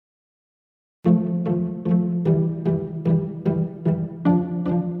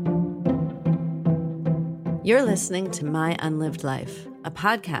You're listening to My Unlived Life, a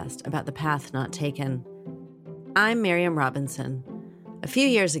podcast about the path not taken. I'm Miriam Robinson. A few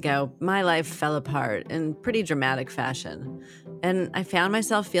years ago, my life fell apart in pretty dramatic fashion, and I found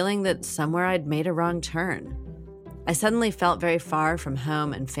myself feeling that somewhere I'd made a wrong turn. I suddenly felt very far from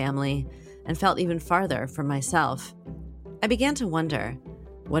home and family, and felt even farther from myself. I began to wonder,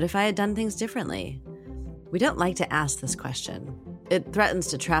 what if I had done things differently? We don't like to ask this question. It threatens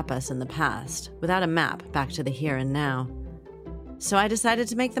to trap us in the past, without a map back to the here and now. So I decided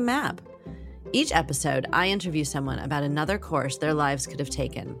to make the map. Each episode, I interview someone about another course their lives could have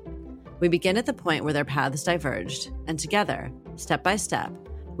taken. We begin at the point where their paths diverged, and together, step by step,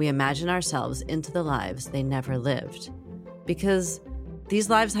 we imagine ourselves into the lives they never lived. Because these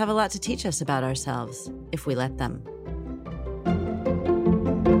lives have a lot to teach us about ourselves, if we let them.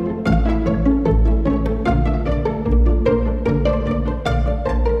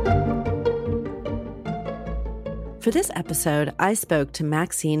 For this episode, I spoke to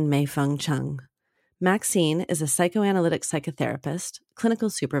Maxine Mei-Fung Chung. Maxine is a psychoanalytic psychotherapist, clinical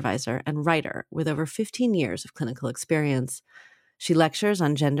supervisor, and writer with over 15 years of clinical experience. She lectures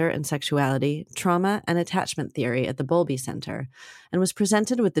on gender and sexuality, trauma, and attachment theory at the Bowlby Center, and was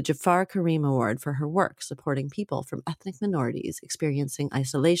presented with the Jafar Karim Award for her work supporting people from ethnic minorities experiencing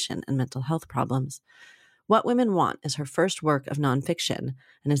isolation and mental health problems. What Women Want is her first work of nonfiction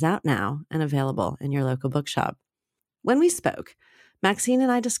and is out now and available in your local bookshop. When we spoke, Maxine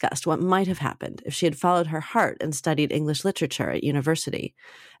and I discussed what might have happened if she had followed her heart and studied English literature at university,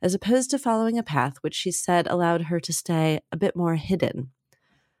 as opposed to following a path which she said allowed her to stay a bit more hidden.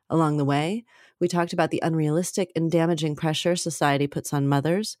 Along the way, we talked about the unrealistic and damaging pressure society puts on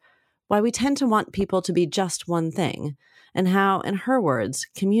mothers, why we tend to want people to be just one thing, and how, in her words,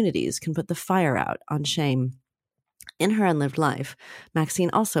 communities can put the fire out on shame. In her unlived life,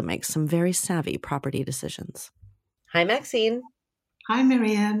 Maxine also makes some very savvy property decisions. Hi, Maxine. Hi,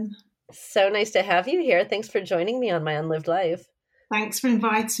 Miriam. So nice to have you here. Thanks for joining me on My Unlived Life. Thanks for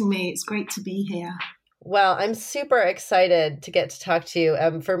inviting me. It's great to be here. Well, I'm super excited to get to talk to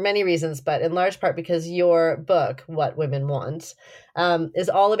you for many reasons, but in large part because your book, What Women Want, is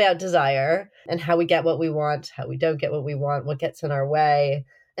all about desire and how we get what we want, how we don't get what we want, what gets in our way.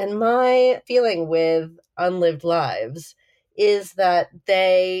 And my feeling with Unlived Lives is that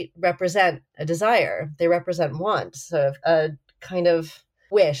they represent a desire. They represent want, sort of a kind of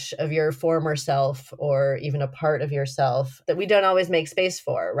wish of your former self or even a part of yourself that we don't always make space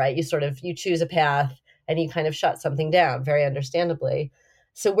for, right? You choose a path and you kind of shut something down, very understandably.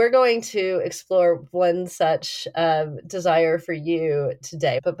 So we're going to explore one such desire for you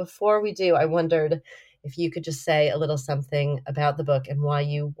today. But before we do, I wondered if you could just say a little something about the book and why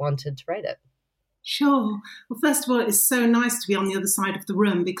you wanted to write it. Sure. Well, first of all, it's so nice to be on the other side of the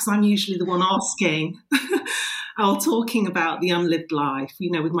room because I'm usually the one asking or talking about the unlived life,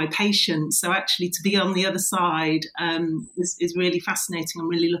 with my patients. So actually to be on the other side is really fascinating. I'm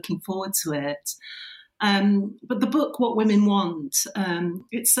really looking forward to it. But the book, What Women Want,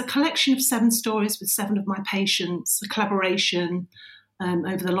 it's a collection of 7 stories with 7 of my patients, a collaboration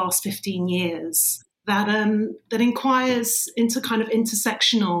over the last 15 years that inquires into kind of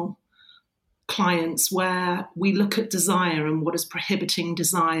intersectional clients where we look at desire and what is prohibiting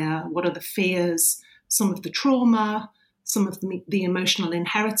desire, what are the fears, some of the trauma, some of the emotional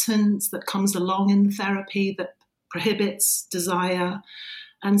inheritance that comes along in the therapy that prohibits desire.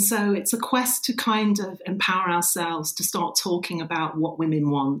 And so it's a quest to kind of empower ourselves to start talking about what women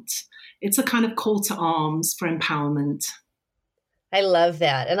want. It's a kind of call to arms for empowerment. I love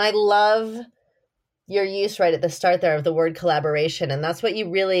that. And I love your use right at the start there of the word collaboration. And that's what you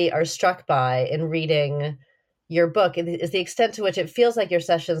really are struck by in reading your book, is the extent to which it feels like your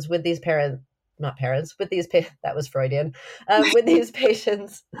sessions with these that was Freudian, with these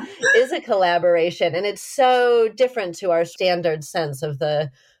patients is a collaboration. And it's so different to our standard sense of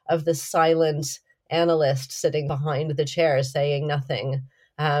the silent analyst sitting behind the chair saying nothing.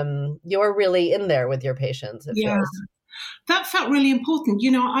 You're really in there with your patients, it feels. That felt really important.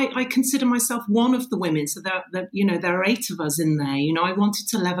 I consider myself one of the women, so there are 8 of us in there. I wanted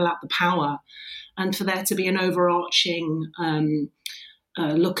to level out the power and for there to be an overarching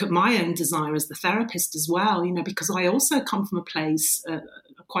look at my own desire as the therapist as well, because I also come from a place,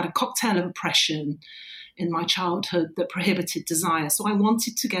 quite a cocktail of oppression in my childhood that prohibited desire. So I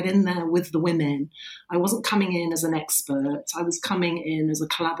wanted to get in there with the women. I wasn't coming in as an expert. I was coming in as a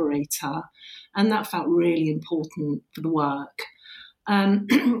collaborator. And that felt really important for the work.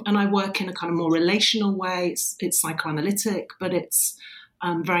 And I work in a kind of more relational way. It's psychoanalytic, but it's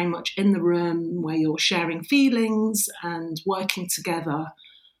very much in the room where you're sharing feelings and working together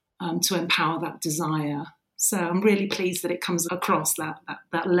to empower that desire. So I'm really pleased that it comes across that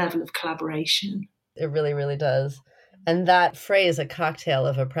level of collaboration. It really, really does. And that phrase, a cocktail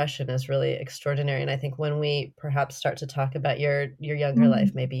of oppression, is really extraordinary. And I think when we perhaps start to talk about your younger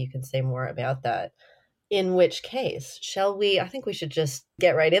life, maybe you can say more about that. In which case, shall we? I think we should just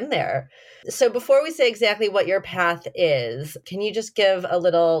get right in there. So before we say exactly what your path is, can you just give a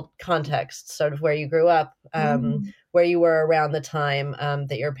little context, sort of where you grew up, where you were around the time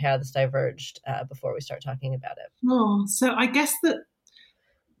that your paths diverged, before we start talking about it? Oh, so I guess that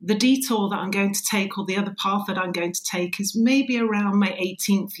the detour that I'm going to take, or the other path that I'm going to take, is maybe around my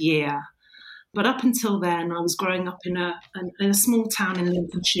 18th year. But up until then, I was growing up in a small town in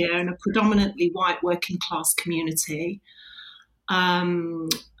Lincolnshire, in a predominantly white working class community. I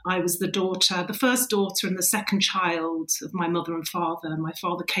was the first daughter and the second child of my mother and father. My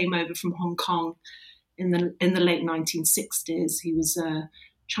father came over from Hong Kong in the late 1960s. He was a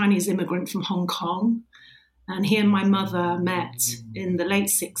Chinese immigrant from Hong Kong. And he and my mother met in the late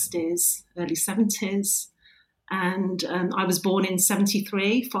 60s, early 70s. And I was born in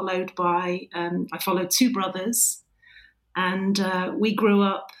 73, I followed two brothers. And we grew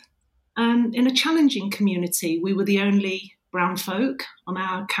up in a challenging community. We were the only brown folk on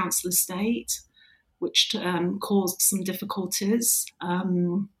our council estate, which caused some difficulties.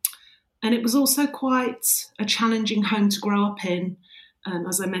 And it was also quite a challenging home to grow up in.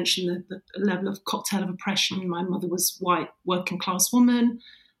 As I mentioned, the level of cocktail of oppression. My mother was white, working class woman.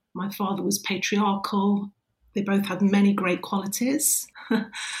 My father was patriarchal. They both had many great qualities, but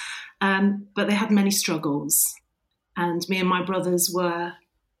they had many struggles. And me and my brothers were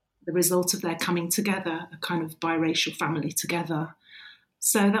the result of their coming together, a kind of biracial family together.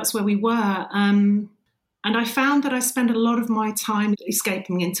 So that's where we were. And I found that I spent a lot of my time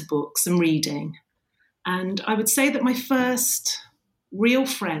escaping into books and reading. And I would say that my first real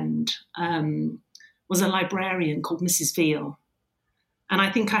friend was a librarian called Mrs. Veal. And I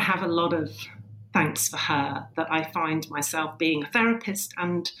think I have a lot of thanks for her, that I find myself being a therapist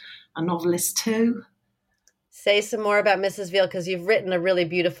and a novelist too. Say some more about Mrs. Veal, because you've written a really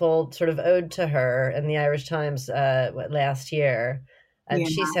beautiful sort of ode to her in the Irish Times last year. And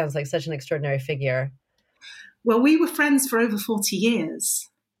she sounds like such an extraordinary figure. Well, we were friends for over 40 years.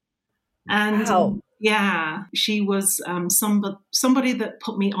 And wow. She was somebody that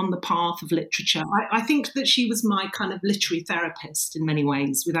put me on the path of literature. I think that she was my kind of literary therapist in many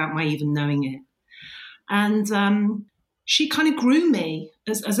ways, without my even knowing it. And she kind of grew me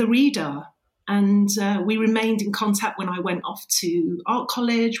as a reader. And we remained in contact when I went off to art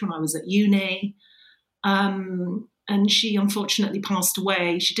college, when I was at uni. And she unfortunately passed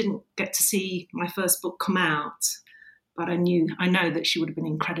away. She didn't get to see my first book come out. But I know that she would have been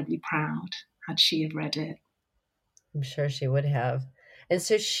incredibly proud had she have read it. I'm sure she would have. And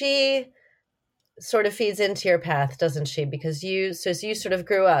so she sort of feeds into your path, doesn't she? Because you sort of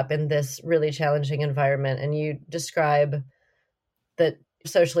grew up in this really challenging environment, and you describe that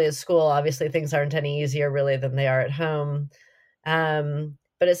socially at school, obviously things aren't any easier really than they are at home.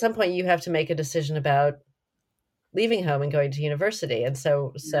 But at some point you have to make a decision about leaving home and going to university. And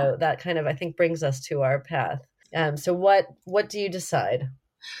so that kind of, I think, brings us to our path. So what do you decide?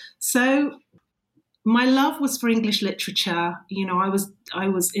 So my love was for English literature. You know, I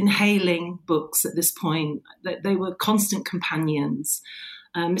was inhaling books at this point. They were constant companions.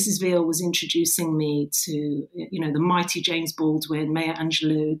 Mrs. Veal was introducing me to, the mighty James Baldwin, Maya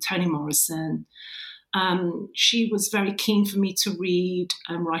Angelou, Toni Morrison. She was very keen for me to read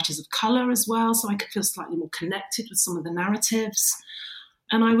writers of colour as well, so I could feel slightly more connected with some of the narratives.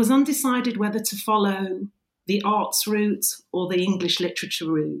 And I was undecided whether to follow the arts route or the English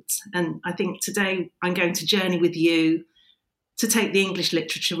literature route. And I think today I'm going to journey with you to take the English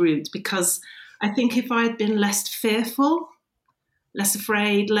literature route, because I think if I had been less fearful, less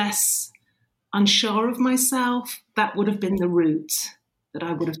afraid, less unsure of myself, that would have been the route that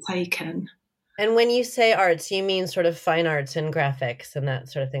I would have taken. And when you say arts, you mean sort of fine arts and graphics and that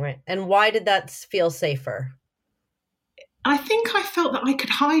sort of thing, right? And why did that feel safer? I think I felt that I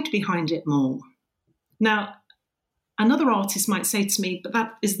could hide behind it more. Now, another artist might say to me, but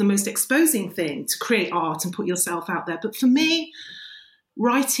that is the most exposing thing, to create art and put yourself out there. But for me,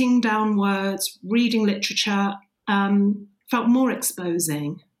 writing down words, reading literature, felt more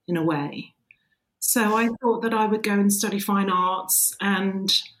exposing in a way. So I thought that I would go and study fine arts,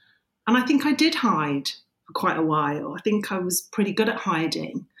 and I think I did hide for quite a while. I think I was pretty good at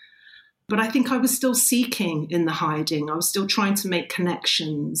hiding, but I think I was still seeking in the hiding. I was still trying to make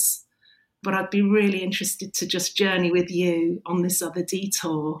connections. But I'd be really interested to just journey with you on this other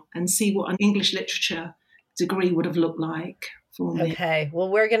detour and see what an English literature degree would have looked like for me. Okay, well,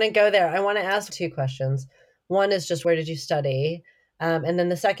 we're going to go there. I want to ask two questions. One is just, where did you study? And then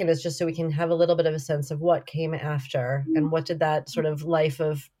the second is just so we can have a little bit of a sense of what came after and what did that sort of life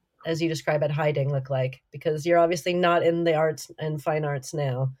of, as you describe it, hiding look like? Because you're obviously not in the arts and fine arts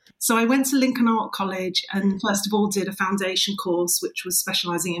now. So I went to Lincoln Art College and first of all did a foundation course, which was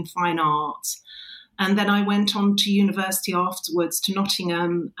specialising in fine art. And then I went on to university afterwards to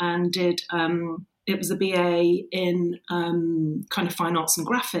Nottingham and did, it was a BA in kind of fine arts and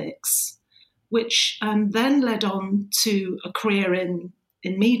graphics, which then led on to a career in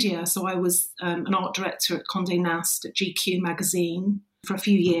media. So I was an art director at Condé Nast at GQ magazine for a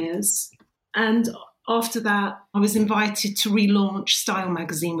few years. And after that, I was invited to relaunch Style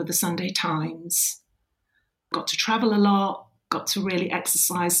magazine with the Sunday Times. Got to travel a lot, got to really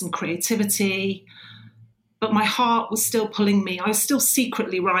exercise some creativity. But my heart was still pulling me. I was still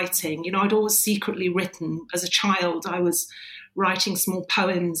secretly writing. You know, I'd always secretly written. As a child, I was writing small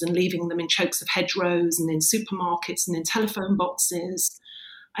poems and leaving them in chokes of hedgerows and in supermarkets and in telephone boxes.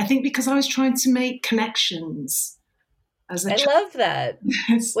 I think because I was trying to make connections. I love that.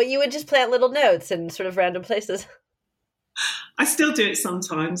 Yes. Well, you would just plant little notes in sort of random places. I still do it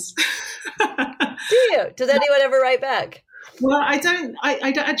sometimes. Do you? Does anyone ever write back? Well, I don't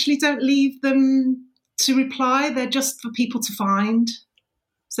actually leave them to reply. They're just for people to find.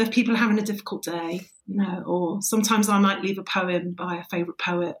 So if people are having a difficult day, you know, or sometimes I might leave a poem by a favourite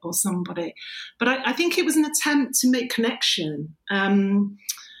poet or somebody. But I think it was an attempt to make connection. And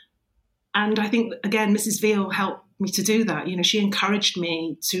I think, again, Mrs. Veal helped me to do that. You know, she encouraged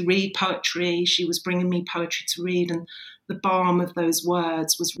me to read poetry. She was bringing me poetry to read, and the balm of those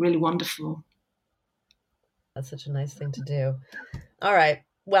words was really wonderful. That's such a nice thing to do. All right.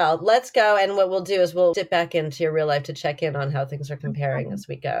 Well, let's go. And what we'll do is we'll dip back into your real life to check in on how things are comparing as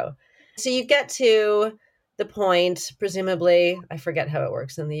we go. So you get to the point, presumably, I forget how it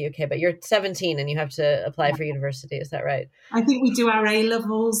works in the UK, but you're 17 and you have to apply for university. Is that right? I think we do our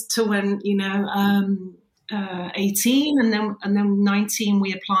A-levels to when, 18 and then 19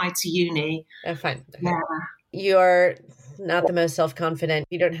 we apply to uni. Oh, fine. Okay. Yeah. You're not the most self-confident.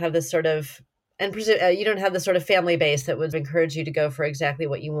 You don't have this sort of, and you don't have the sort of family base that would encourage you to go for exactly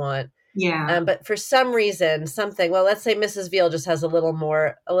what you want. Yeah. But for some reason, well, let's say Mrs. Veal just has a little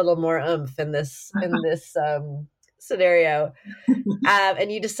more oomph in this scenario,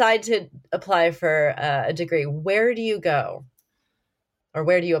 and you decide to apply for a degree. Where do you go, or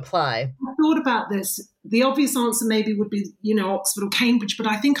where do you apply? I thought about this. The obvious answer maybe would be, Oxford or Cambridge, but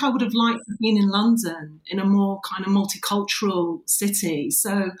I think I would have liked to be in London, in a more kind of multicultural city.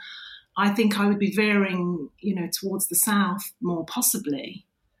 So I think I would be veering, towards the south more possibly,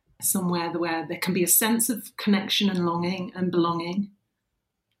 somewhere where there can be a sense of connection and longing and belonging.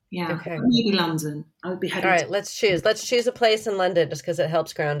 Yeah, okay. Maybe London. I would be heading. All right, let's choose. Let's choose a place in London just because it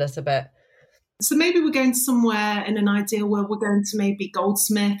helps ground us a bit. So maybe we're going somewhere in an ideal world. We're going to maybe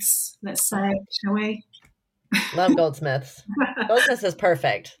Goldsmiths, let's say, shall we? Love Goldsmiths. Goldsmiths is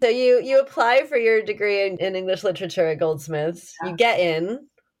perfect. So you apply for your degree in English literature at Goldsmiths. Yeah. You get in.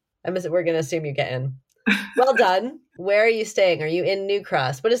 We're going to assume you get in. Well done. Where are you staying? Are you in New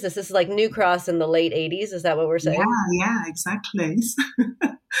Cross? What is this? This is like New Cross in the late 80s. Is that what we're saying? Yeah, exactly.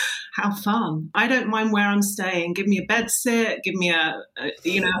 How fun. I don't mind where I'm staying. Give me a bed sit, give me a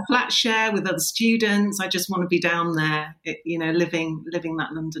flat share with other students. I just want to be down there, living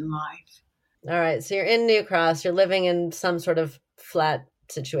that London life. All right. So you're in New Cross. You're living in some sort of flat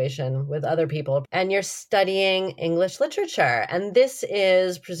situation with other people, and you're studying English literature. And this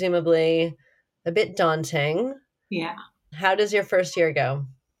is presumably a bit daunting. Yeah. How does your first year go?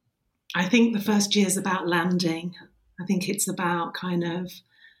 I think the first year is about landing. I think it's about kind of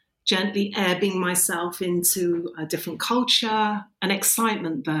gently ebbing myself into a different culture, an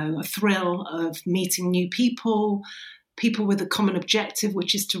excitement though, a thrill of meeting new people with a common objective,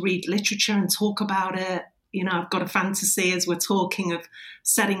 which is to read literature and talk about it. I've got a fantasy as we're talking of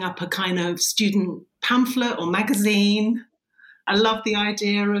setting up a kind of student pamphlet or magazine. I love the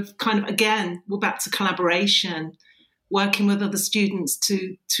idea of kind of, again, we're back to collaboration, working with other students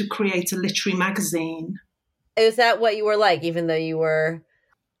to create a literary magazine. Is that what you were like, even though you were...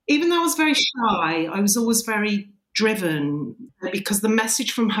 Even though I was very shy, I was always very driven, because the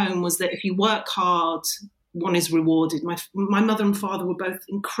message from home was that if you work hard, one is rewarded. My mother and father were both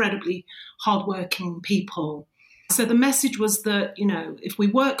incredibly hardworking people. So the message was that, if we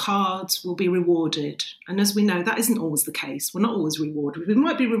work hard, we'll be rewarded. And as we know, that isn't always the case. We're not always rewarded. We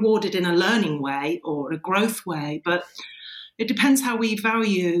might be rewarded in a learning way or a growth way, but it depends how we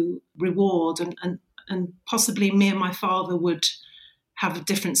value reward. And possibly me and my father would have a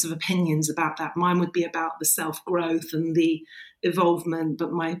difference of opinions about that. Mine would be about the self-growth and the evolvement,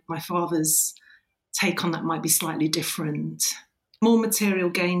 but my father's take on that might be slightly different. More material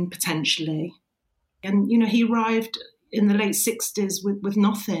gain potentially. And, he arrived in the late 60s with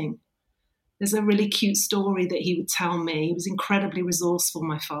nothing. There's a really cute story that he would tell me. He was incredibly resourceful,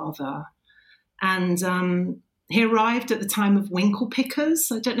 my father. And he arrived at the time of winkle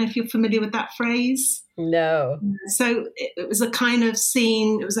pickers. I don't know if you're familiar with that phrase. No. So it was a kind of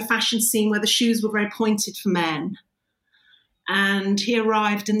scene, it was a fashion scene where the shoes were very pointed for men. And he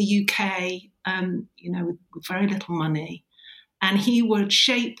arrived in the UK, with very little money. And he would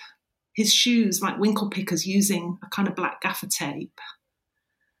shape his shoes like winkle pickers using a kind of black gaffer tape.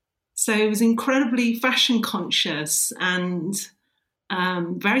 So he was incredibly fashion conscious and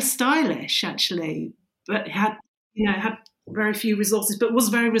very stylish, actually, but had very few resources, but was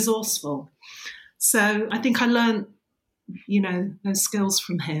very resourceful. So I think I learned, those skills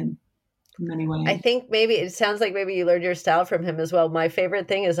from him in many ways. I think maybe it sounds like maybe you learned your style from him as well. My favorite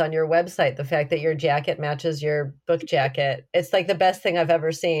thing is on your website, the fact that your jacket matches your book jacket. It's like the best thing I've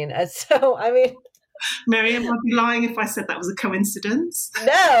ever seen. So, Miriam, I'd be lying if I said that was a coincidence.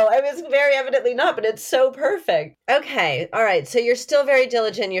 No, it's very evidently not, but it's so perfect. Okay. All right. So you're still very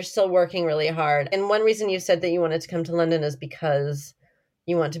diligent. You're still working really hard. And one reason you said that you wanted to come to London is because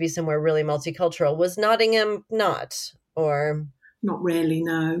you want to be somewhere really multicultural. Was Nottingham not? Or? Not really,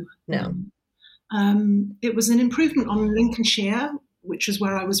 no. No. It was an improvement on Lincolnshire, which was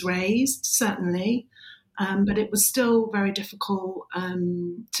where I was raised, certainly. But it was still very difficult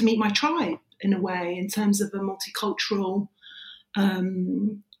to meet my tribe in a way, in terms of a multicultural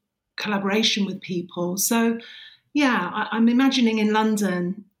collaboration with people. So, yeah, I'm imagining in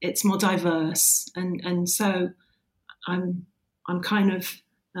London it's more diverse, and so I'm kind of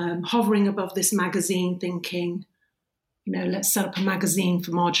hovering above this magazine, thinking, let's set up a magazine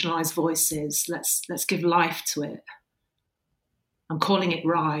for marginalised voices. Let's give life to it. I'm calling it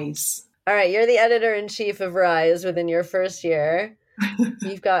Rise. All right, you're the editor-in-chief of Rise within your first year.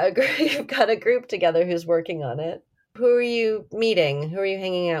 You've got a group together who's working on it. Who are you meeting? Who are you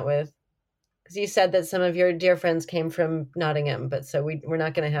hanging out with? Because you said that some of your dear friends came from Nottingham, but so we're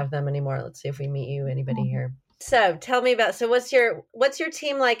not going to have them anymore. Let's see if we meet you, anybody here. So tell me about. So what's your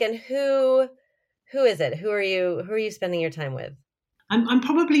team like, and who is it? Who are you spending your time with? I'm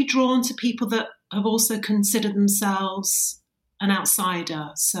probably drawn to people that have also considered themselves an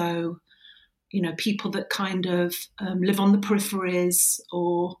outsider. So, people that kind of live on the peripheries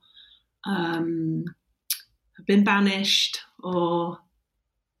or have been banished or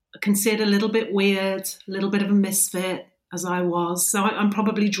considered a little bit weird, a little bit of a misfit, as I was. So I'm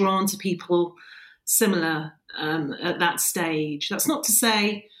probably drawn to people similar at that stage. That's not to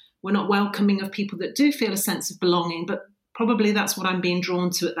say we're not welcoming of people that do feel a sense of belonging, but probably that's what I'm being drawn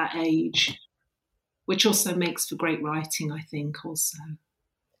to at that age, which also makes for great writing, I think, also.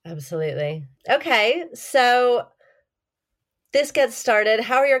 Absolutely. Okay, so this gets started.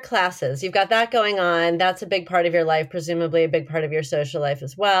 How are your classes? You've got that going on. That's a big part of your life, presumably a big part of your social life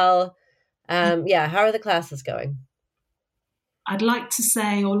as well. How are the classes going? I'd like to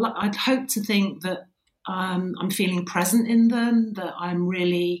say, or I'd hope to think that I'm feeling present in them, that I'm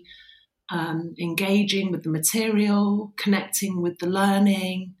really engaging with the material, connecting with the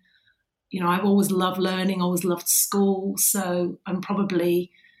learning. I've always loved learning, always loved school. So I'm probably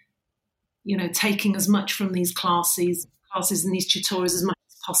taking as much from these classes and these tutorials as much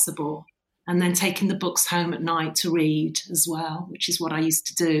as possible, and then taking the books home at night to read as well, which is what I used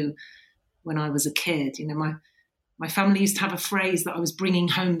to do when I was a kid. My family used to have a phrase that I was bringing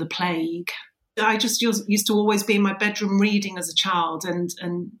home the plague. I just used to always be in my bedroom reading as a child, and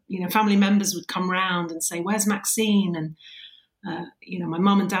family members would come round and say, "Where's Maxine?" And my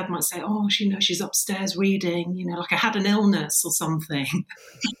mum and dad might say, "Oh, she's upstairs reading," like I had an illness or something.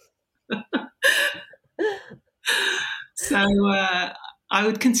 So I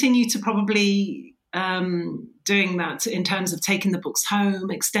would continue to probably doing that in terms of taking the books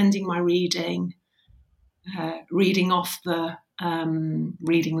home, extending my reading, reading off the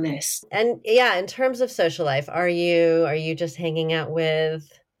reading list. And in terms of social life, are you just hanging out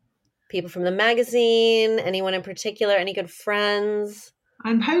with people from the magazine? Anyone in particular? Any good friends?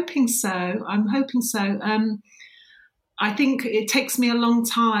 I'm hoping so. I think it takes me a long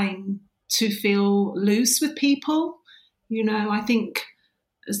time to feel loose with people. I think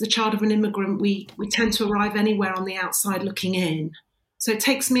as the child of an immigrant, we tend to arrive anywhere on the outside looking in. So it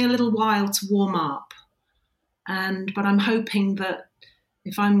takes me a little while to warm up. But I'm hoping that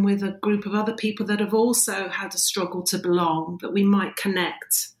if I'm with a group of other people that have also had a struggle to belong, that we might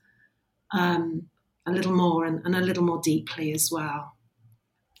connect a little more and a little more deeply as well.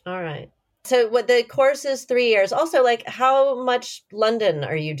 All right. So what the course is 3 years. Also, like, how much London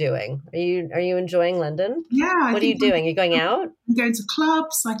are you doing? Are you enjoying London? Yeah, What are you doing? Are you going out? I'm going to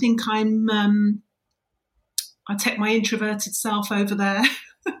clubs. I think I take my introverted self over there,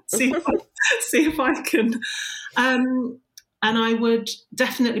 see if I can. And I would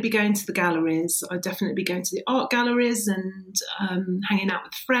definitely be going to the galleries. I'd definitely be going to the art galleries and hanging out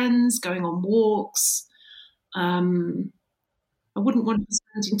with friends, going on walks. I wouldn't want to be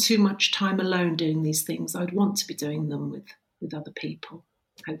spending too much time alone doing these things. I'd want to be doing them with other people,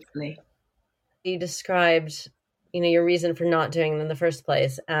 hopefully. You described, your reason for not doing them in the first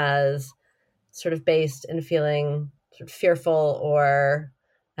place as sort of based in feeling sort of fearful or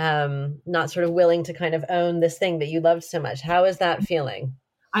not sort of willing to kind of own this thing that you loved so much. How is that feeling?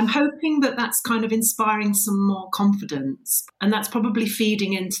 I'm hoping that that's kind of inspiring some more confidence, and that's probably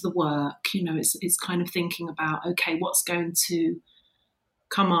feeding into the work. It's kind of thinking about, okay, what's going to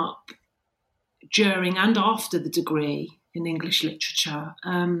come up during and after the degree in English literature.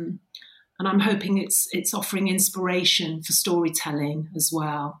 And I'm hoping it's offering inspiration for storytelling as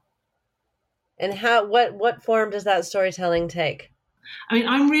well. And what form does that storytelling take? I mean,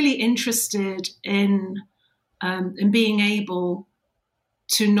 I'm really interested in being able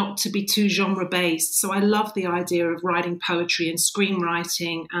to not to be too genre based. So I love the idea of writing poetry and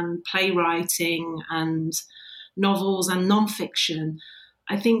screenwriting and playwriting and novels and nonfiction.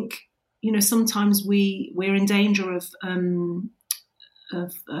 I think sometimes we're in danger of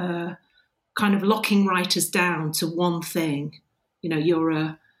kind of locking writers down to one thing. You're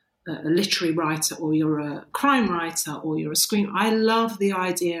a literary writer, or you're a crime writer, or you're a screen. I love the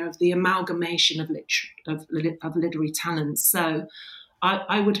idea of the amalgamation of literary talents. So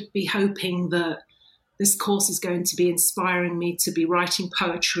I would be hoping that this course is going to be inspiring me to be writing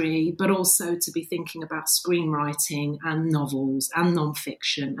poetry, but also to be thinking about screenwriting and novels and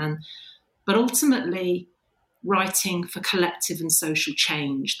nonfiction, but ultimately writing for collective and social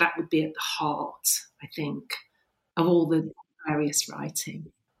change. That would be at the heart, I think, of all the various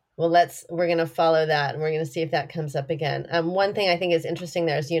writing. Well, we're going to follow that, and we're going to see if that comes up again. One thing I think is interesting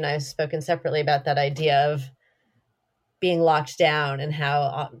there is you and I have spoken separately about that idea of being locked down and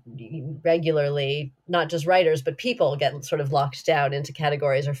how regularly, not just writers, but people get sort of locked down into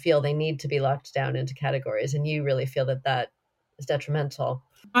categories or feel they need to be locked down into categories. And you really feel that is detrimental.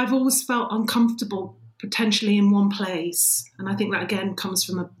 I've always felt uncomfortable potentially in one place. And I think that, again, comes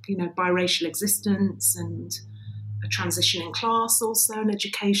from a biracial existence and a transition in class also, and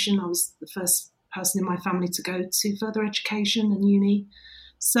education. I was the first person in my family to go to further education and uni.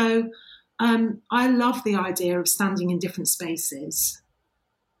 So I love the idea of standing in different spaces.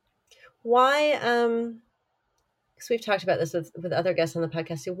 Why, because we've talked about this with other guests on the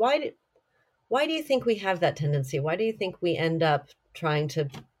podcast, so why do you think we have that tendency? Why do you think we end up trying to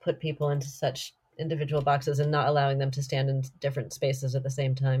put people into such individual boxes and not allowing them to stand in different spaces at the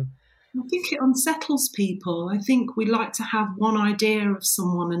same time? I think it unsettles people. I think we like to have one idea of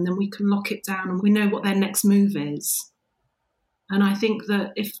someone and then we can lock it down and we know what their next move is. And I think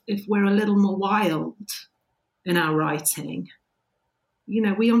that if we're a little more wild in our writing,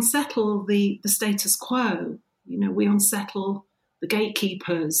 we unsettle the status quo. We unsettle the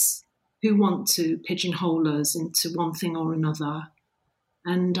gatekeepers who want to pigeonhole us into one thing or another.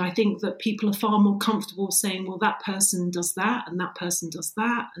 And I think that people are far more comfortable saying, well, that person does that and that person does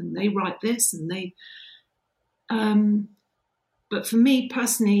that and they write this and they... But for me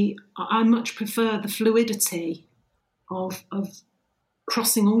personally, I much prefer the fluidity of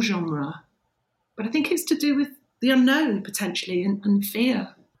crossing all genre. But I think it's to do with the unknown, potentially, and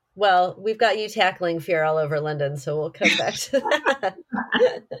fear. Well, we've got you tackling fear all over London, so we'll come back to that.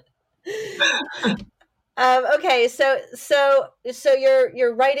 Okay, so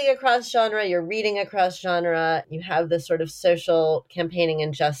you're writing across genre, you're reading across genre, you have this sort of social campaigning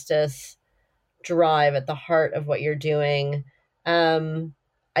and justice drive at the heart of what you're doing.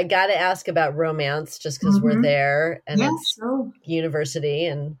 I got to ask about romance just because we're there and it's university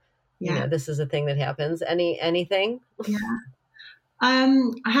and this is a thing that happens. Anything? Yeah.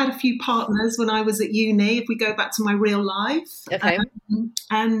 I had a few partners when I was at uni, if we go back to my real life. Okay.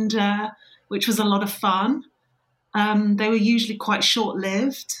 And which was a lot of fun. They were usually quite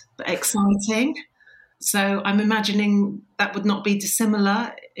short-lived, but exciting. So I'm imagining that would not be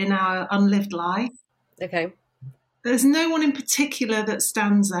dissimilar in our unlived life. Okay. There's no one in particular that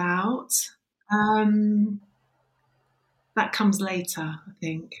stands out. That comes later, I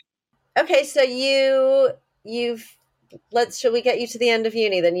think. Okay, so shall we get you to the end of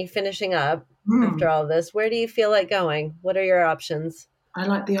uni, then you finishing up after all of this? Where do you feel like going? What are your options? I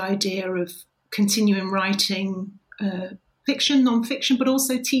like the idea of continuing writing fiction, non-fiction, but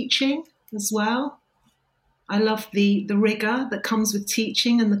also teaching. as well. I love the rigor that comes with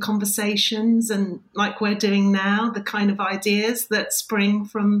teaching and the conversations, and like we're doing now, the kind of ideas that spring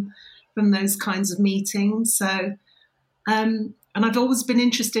from those kinds of meetings. So, and I've always been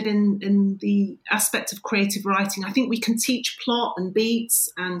interested in the aspect of creative writing. I think we can teach plot and beats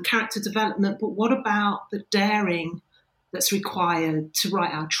and character development, but what about the daring that's required to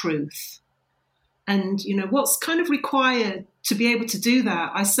write our truth? And, what's kind of required to be able to do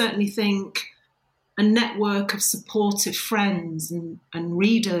that? I certainly think a network of supportive friends and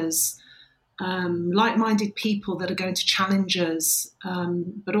readers, like-minded people that are going to challenge us,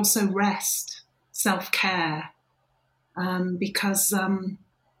 but also rest, self-care, because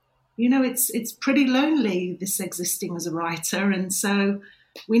it's pretty lonely, this existing as a writer, and so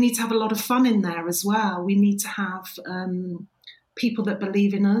we need to have a lot of fun in there as well. We need to have people that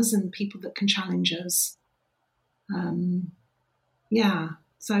believe in us and people that can challenge us.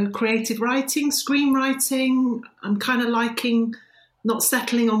 So creative writing, screenwriting, I'm kind of liking not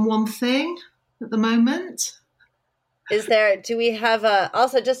settling on one thing at the moment. Do we have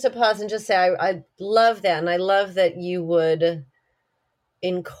also just to pause and just say, I love that. And I love that you would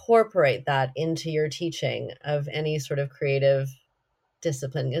incorporate that into your teaching of any sort of creative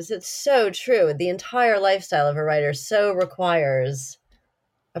discipline, because it's so true. The entire lifestyle of a writer so requires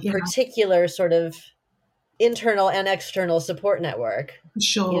a particular sort of internal and external support network.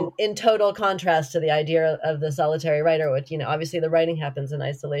 Sure. In total contrast to the idea of the solitary writer, which, obviously the writing happens in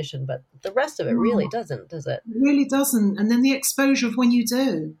isolation, but the rest of it really doesn't, does it? It really doesn't. And then the exposure of when you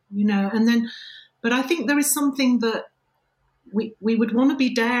do, but I think there is something that we would want to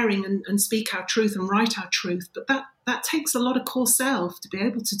be daring and speak our truth and write our truth, but that takes a lot of core self to be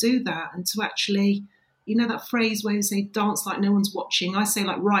able to do that and to actually, that phrase where you say dance like no one's watching, I say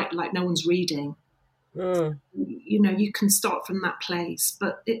like write like no one's reading. You can start from that place,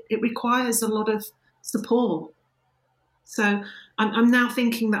 but it requires a lot of support. So I'm now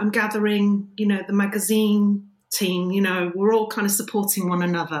thinking that I'm gathering, the magazine team, we're all kind of supporting one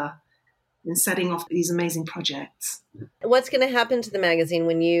another in setting off these amazing projects. What's going to happen to the magazine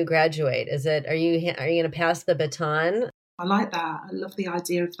when you graduate? Are you going to pass the baton? I like that. I love the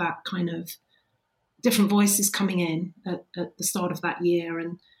idea of that kind of different voices coming in at the start of that year,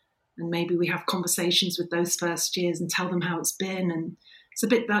 and maybe we have conversations with those first years and tell them how it's been. And it's a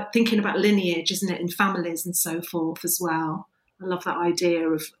bit that thinking about lineage, isn't it, in families and so forth as well. I love that idea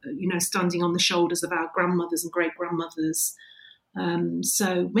of, standing on the shoulders of our grandmothers and great-grandmothers.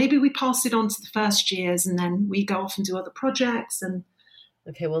 So maybe we pass it on to the first years and then we go off and do other projects. And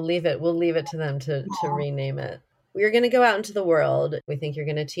okay, we'll leave it to them to rename it. We're going to go out into the world. We think you're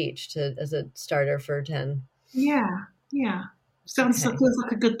going to teach as a starter for 10. Yeah. Feels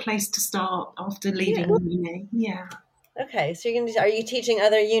like a good place to start after leaving uni. Yeah. Okay, so are you teaching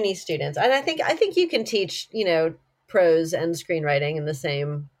other uni students? And I think you can teach, prose and screenwriting in the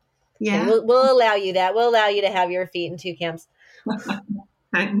same. Yeah. We'll allow you that. We'll allow you to have your feet in two camps.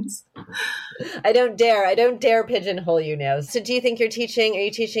 Thanks. I don't dare pigeonhole you now. So are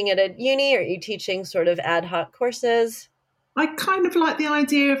you teaching at a uni, or are you teaching sort of ad hoc courses? I kind of like the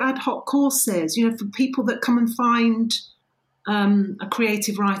idea of ad hoc courses, for people that come and find a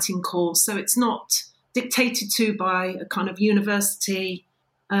creative writing course. So it's not dictated to by a kind of university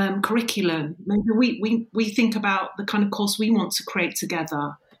curriculum. Maybe we think about the kind of course we want to create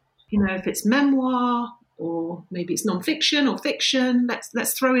together. If it's memoir or maybe it's non-fiction or fiction,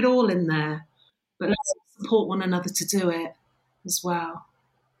 let's throw it all in there. But let's support one another to do it as well.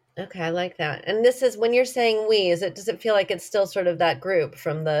 Okay, I like that. And this is, when you're saying we, does it feel like it's still sort of that group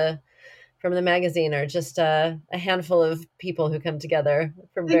from the magazine, or just a handful of people who come together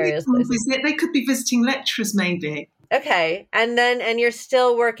from various places? They could be visiting lecturers, maybe. Okay. And you're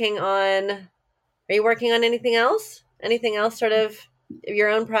still working on, are you working on anything else? Anything else sort of your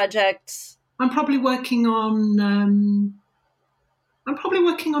own projects? I'm probably working on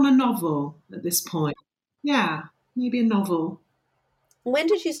a novel at this point. Yeah, maybe a novel. When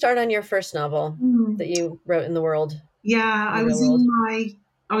did you start on your first novel that you wrote in the world? Yeah, I was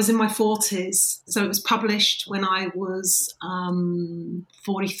in my 40s. So it was published when I was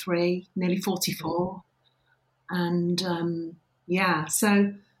 43, nearly 44. And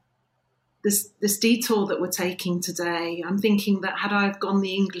so this detour that we're taking today, I'm thinking that had I gone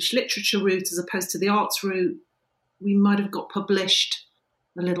the English literature route as opposed to the arts route, we might have got published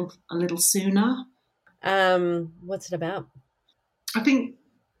a little sooner. What's it about? I think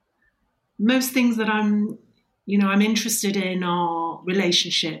most things that I'm interested in are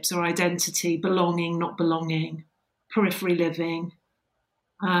relationships or identity, belonging, not belonging, periphery living.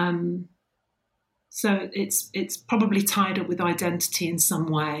 So it's probably tied up with identity in some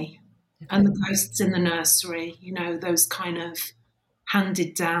way. and the ghosts in the nursery, those kind of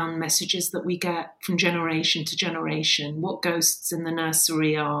handed down messages that we get from generation to generation, what ghosts in the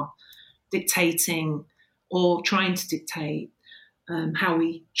nursery are dictating or trying to dictate how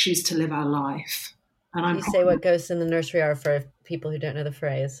we choose to live our life. And Can you say what ghosts in the nursery are for people who don't know the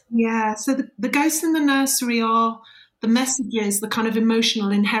phrase? Yeah, so the ghosts in the nursery are the messages, the kind of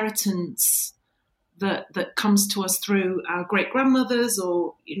emotional inheritance that comes to us through our great-grandmothers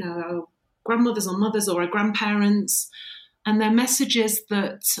or, our grandmothers or mothers or our grandparents. And they're messages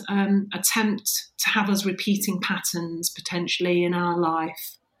that attempt to have us repeating patterns potentially in our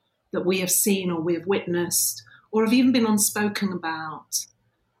life that we have seen or we have witnessed or have even been unspoken about.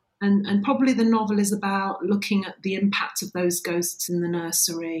 And probably the novel is about looking at the impact of those ghosts in the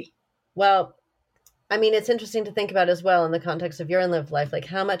nursery. Well, I mean, it's interesting to think about as well in the context of your unlived life, like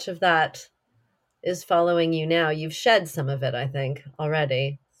how much of that is following you now. You've shed some of it, I think,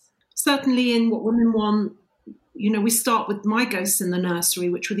 already. Certainly in What Women Want, we start with my ghosts in the nursery,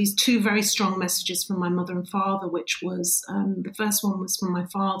 which were these two very strong messages from my mother and father, which was, the first one was from my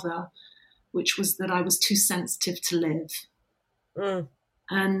father, which was that I was too sensitive to live. Mm.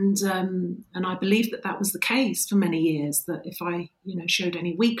 And I believed that was the case for many years, that if I, showed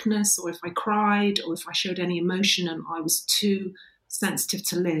any weakness or if I cried or if I showed any emotion, and I was too sensitive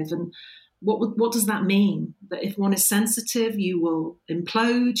to live. And what does that mean? That if one is sensitive, you will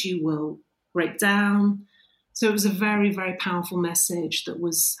implode, you will break down. So it was a very, very powerful message that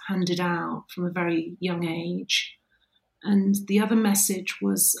was handed out from a very young age. And the other message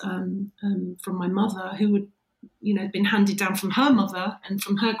was from my mother, who had, been handed down from her mother and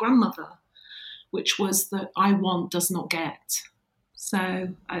from her grandmother, which was that I want does not get. So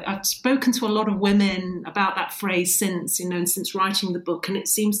I've spoken to a lot of women about that phrase since, since writing the book, and it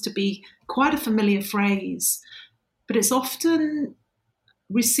seems to be quite a familiar phrase, but it's often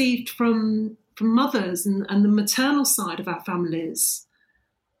received from mothers and the maternal side of our families.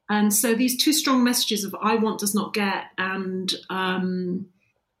 And so these two strong messages of I want does not get and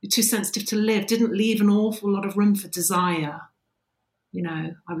too sensitive to live didn't leave an awful lot of room for desire.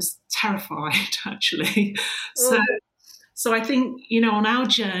 I was terrified, actually. So I think, on our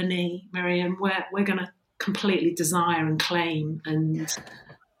journey, Miriam, we're going to completely desire and claim. And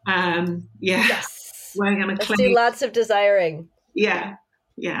yes, we're going to let's claim. do lots of desiring. Yeah.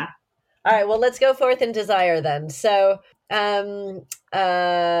 All right, well, let's go forth and desire then. So what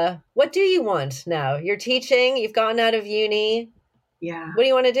do you want now? You're teaching, you've gotten out of uni. Yeah. What do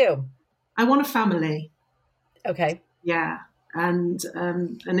you want to do? I want a family. Okay. Yeah. And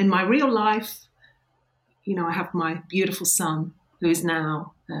in my real life, I have my beautiful son who is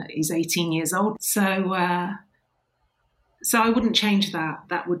now, he's 18 years old. So I wouldn't change that.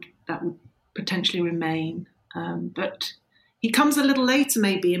 That would potentially remain. But he comes a little later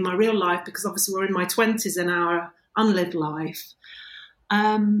maybe in my real life, because obviously we're in my 20s in our unlived life.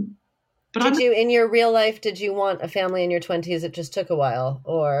 But in your real life, did you want a family in your 20s? It just took a while,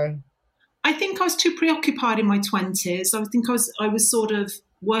 or? I think I was too preoccupied in my 20s. I think I was sort of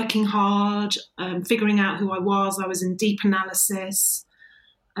working hard, figuring out who I was. I was in deep analysis.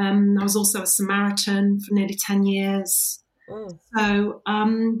 I was also a Samaritan for nearly 10 years. Mm. So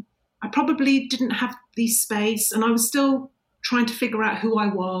I probably didn't have the space, and I was still trying to figure out who I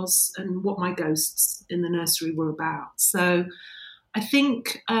was and what my ghosts in the nursery were about. So I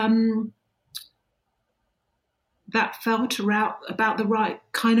think that felt around about the right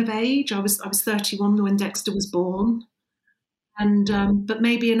kind of age. I was 31 when Dexter was born, and but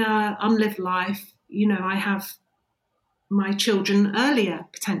maybe in our unlived life, I have my children earlier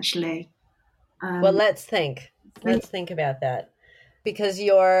potentially. Well, let's think about that, because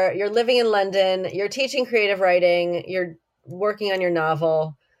you're living in London, you're teaching creative writing, you're working on your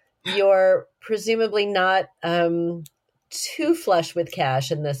novel, you're presumably not too flush with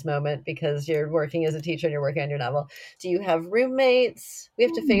cash in this moment because you're working as a teacher and you're working on your novel. Do you have roommates? We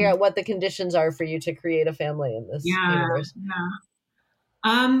have to figure out what the conditions are for you to create a family in this universe.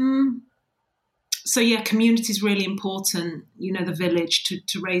 So community is really important, the village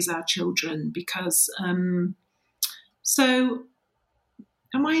to raise our children, because so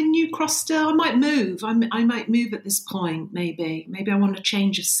am I in New Cross still? I might move. I might move at this point, maybe. Maybe I want to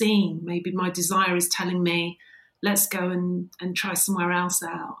change of scene. Maybe my desire is telling me, let's go and try somewhere else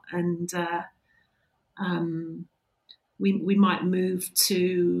out. And we might move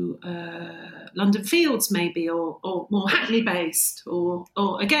to London Fields maybe, or more Hackney based, or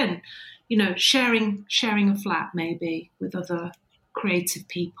again, sharing a flat maybe with other creative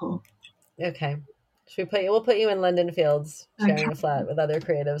people. Okay. We'll put you in London Fields, sharing a flat with other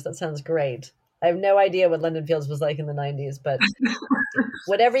creatives. That sounds great. I have no idea what London Fields was like in the 90s, but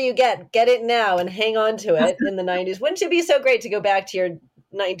whatever you get it now and hang on to it in the 90s. Wouldn't it be so great to go back to your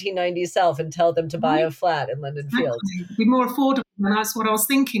 1990s self and tell them to buy a flat in London Fields? It'd be more affordable. And that's what I was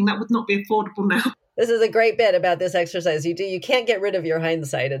thinking. That would not be affordable now. This is a great bit about this exercise. You can't get rid of your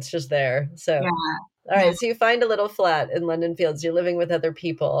hindsight. It's just there. So, Yeah. All right. So you find a little flat in London Fields. You're living with other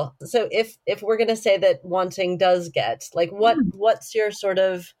people. So if we're going to say that wanting does get, like, what's your sort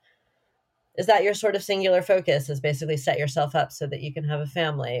of, is that your sort of singular focus, is basically set yourself up so that you can have a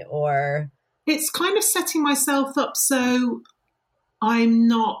family? Or it's kind of setting myself up so I'm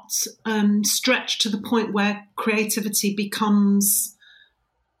not stretched to the point where creativity becomes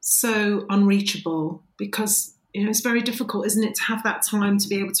so unreachable, because, it's very difficult, isn't it, to have that time to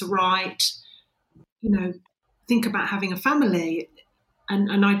be able to write, think about having a family.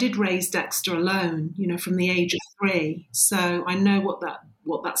 And I did raise Dexter alone, from the age of 3. So I know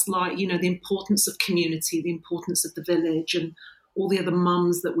what that's like, the importance of community, the importance of the village, and all the other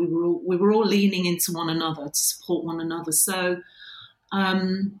mums that we were all leaning into one another to support one another.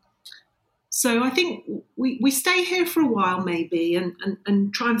 So I think we stay here for a while maybe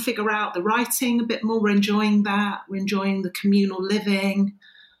and try and figure out the writing a bit more. We're enjoying that. We're enjoying the communal living.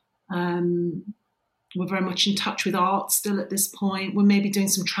 We're very much in touch with art still at this point. We're maybe doing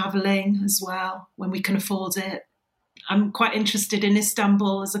some travelling as well when we can afford it. I'm quite interested in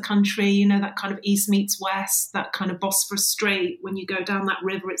Istanbul as a country, that kind of east meets west, that kind of Bosphorus Strait. When you go down that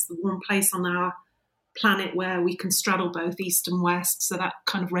river, it's the one place on our planet where we can straddle both east and west. So that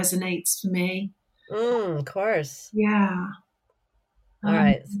kind of resonates for me. Of course. Yeah. All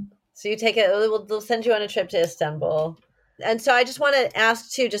right. So you take it, we'll send you on a trip to Istanbul. And so I just want to ask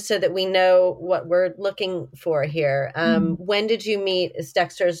too, just so that we know what we're looking for here. When did you meet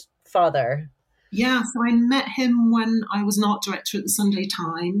Dexter's father? Yeah, so I met him when I was an art director at the Sunday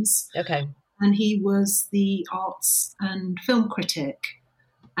Times. Okay. And he was the arts and film critic.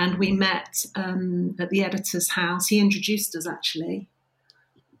 And we met at the editor's house. He introduced us, actually.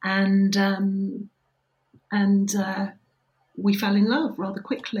 And we fell in love rather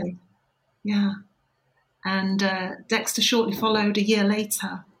quickly. Yeah. And Dexter shortly followed a year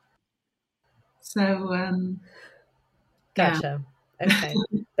later. So, gotcha. Yeah. Okay.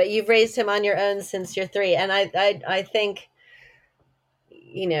 But you've raised him on your own since you're 3. And I think,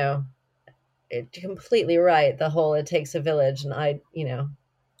 you're completely right. The whole, it takes a village. And I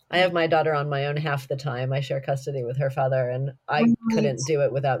have my daughter on my own half the time. I share custody with her father, and I couldn't do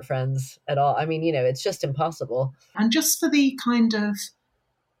it without friends at all. I mean, it's just impossible. And just for the kind of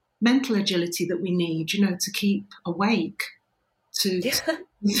mental agility that we need, to keep awake,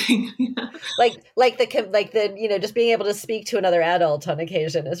 like the just being able to speak to another adult on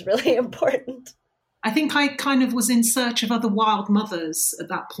occasion is really important. I think I kind of was in search of other wild mothers at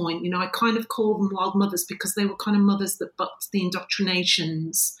that point. I kind of call them wild mothers because they were kind of mothers that bucked the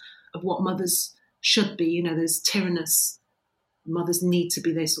indoctrinations of what mothers should be. Those tyrannous mothers need to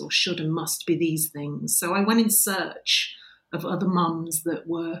be this, or should and must be these things. So I went in search of other mums that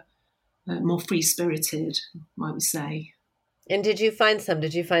were more free-spirited, might we say. And did you find some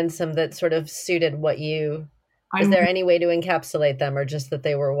that sort of suited what you... Is there any way to encapsulate them, or just that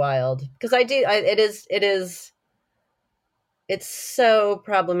they were wild? Because it's so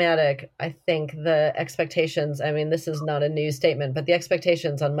problematic, I think, the expectations. I mean, this is not a new statement, but the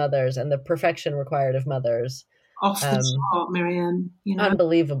expectations on mothers and the perfection required of mothers. Off the chart, Miriam.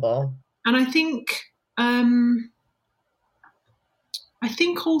 Unbelievable. And I think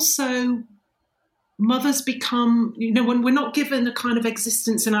also mothers become, when we're not given a kind of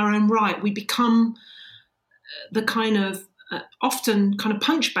existence in our own right, we become the kind of often kind of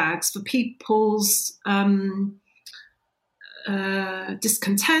punch bags for people's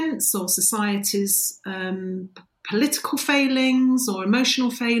discontents or society's political failings or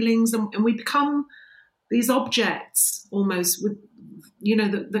emotional failings, and we become these objects almost with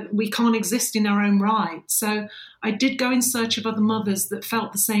that we can't exist in our own right. So I did go in search of other mothers that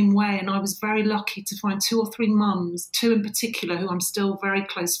felt the same way, and I was very lucky to find 2 or 3 mums, 2 in particular, who I'm still very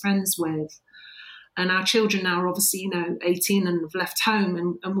close friends with. And our children now are obviously, 18 and have left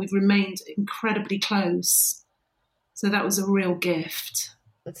home, and we've remained incredibly close. So that was a real gift.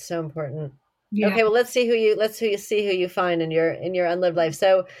 That's so important. Yeah. Okay, well, let's see who you find in your unlived life.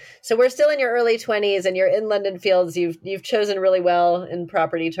 So we're still in your early 20s, and you're in London Fields. You've chosen really well in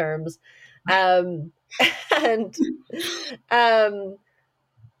property terms. And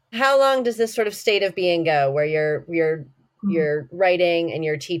how long does this sort of state of being go, where you're writing and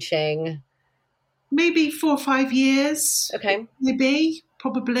you're teaching? Maybe 4 or 5 years. Okay. Maybe,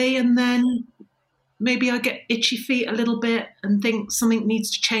 probably. And then maybe I get itchy feet a little bit and think something needs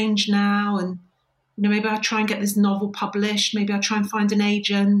to change now. And maybe I'll try and get this novel published. Maybe I'll try and find an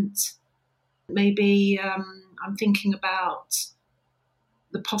agent. Maybe I'm thinking about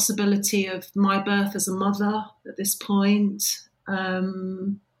the possibility of my birth as a mother at this point. I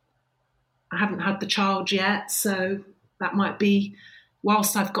haven't had the child yet, so that might be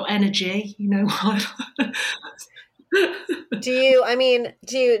whilst I've got energy, Do you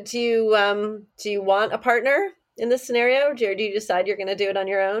want a partner in this scenario, or do you decide you're going to do it on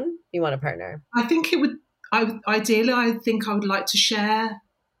your own? You want a partner? I think ideally, I think I would like to share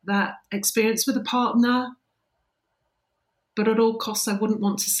that experience with a partner, but at all costs, I wouldn't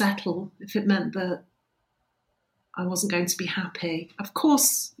want to settle if it meant that I wasn't going to be happy. Of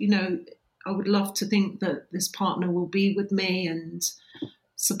course, I would love to think that this partner will be with me and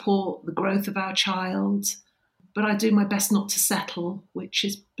support the growth of our child. But I do my best not to settle, which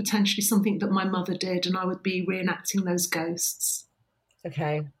is potentially something that my mother did, and I would be reenacting those ghosts.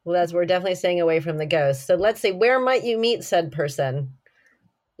 Okay. Well, we're definitely staying away from the ghosts. So let's see, where might you meet said person?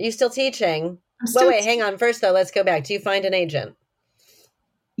 Are you still teaching? Wait, hang on. First, though, let's go back. Do you find an agent?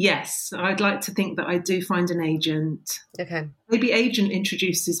 Yes, I'd like to think that I do find an agent. Okay. Maybe agent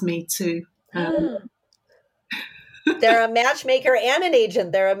introduces me to... They're a matchmaker and an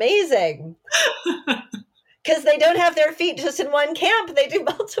agent. They're amazing. Because they don't have their feet just in one camp. They do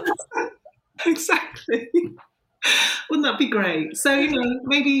multiple. Exactly. Wouldn't that be great? So,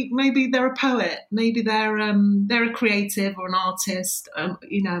 maybe they're a poet. Maybe they're a creative or an artist,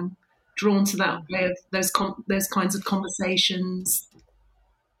 drawn to that way of those kinds of conversations.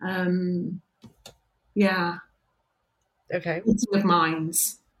 Yeah. Okay. Of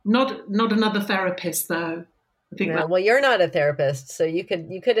minds. Not another therapist, though. I think well, you're not a therapist, so you could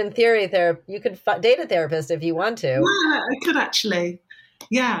in theory you could date a therapist if you want to. Yeah, I could actually.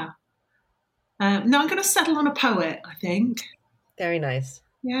 Yeah. No, I'm going to settle on a poet, I think. Very nice.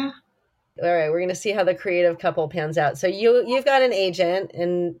 Yeah. All right, we're going to see how the creative couple pans out. So you've got an agent,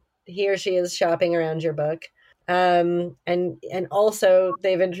 and he or she is shopping around your book, and also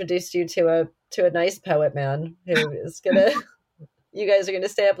they've introduced you to a nice poet man who is gonna. You guys are going to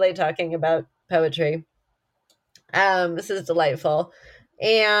stay up late talking about poetry. This is delightful.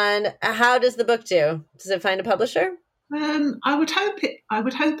 And how does the book do? Does it find a publisher? I would hope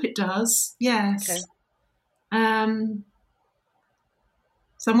it does. Yes. Okay.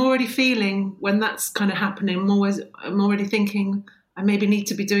 So I'm already feeling when that's kind of happening. I'm already thinking I maybe need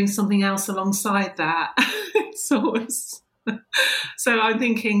to be doing something else alongside that. So I'm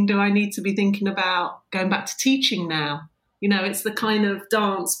thinking, do I need to be thinking about going back to teaching now? It's the kind of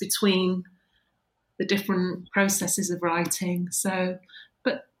dance between the different processes of writing. So,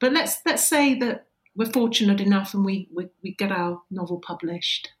 but let's say that we're fortunate enough and we get our novel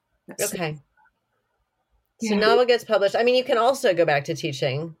published. Okay. So novel gets published. I mean, you can also go back to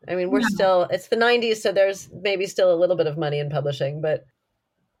teaching. I mean, it's the 90s, so there's maybe still a little bit of money in publishing, but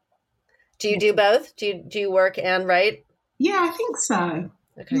do you do both? Do you work and write? Yeah, I think so.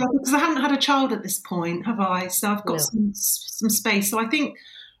 Okay. Yeah, because I haven't had a child at this point, have I? So I've got some space. So I think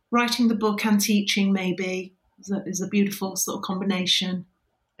writing the book and teaching maybe is a beautiful sort of combination.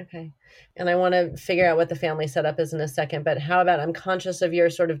 Okay. And I want to figure out what the family setup is in a second, but how about, I'm conscious of your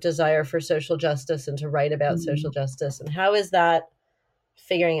sort of desire for social justice and to write about social justice. And how is that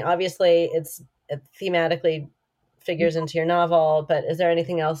figuring? Obviously, it thematically figures into your novel, but is there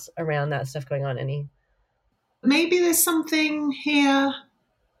anything else around that stuff going on? Maybe there's something here,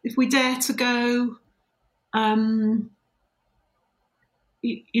 if we dare to go,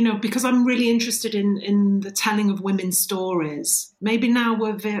 because I'm really interested in the telling of women's stories. Maybe now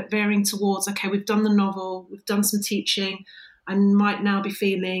we're veering towards, okay, we've done the novel, we've done some teaching, and might now be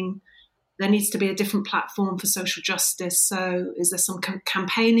feeling there needs to be a different platform for social justice. So is there some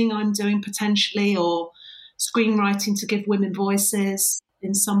campaigning I'm doing potentially, or screenwriting to give women voices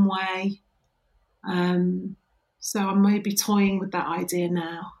in some way? So I may be toying with that idea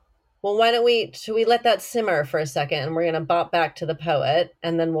now. Well, should we let that simmer for a second, and we're going to bop back to the poet,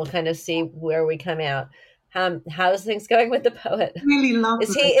 and then we'll kind of see where we come out. How's things going with the poet? Really lovely.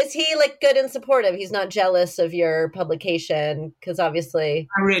 Is he like good and supportive? He's not jealous of your publication? Because obviously,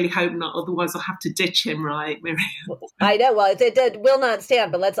 I really hope not. Otherwise, I'll have to ditch him, right, Miriam? I know. Well, it will not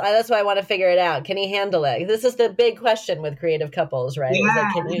stand. But that's why I want to figure it out. Can he handle it? This is the big question with creative couples, right?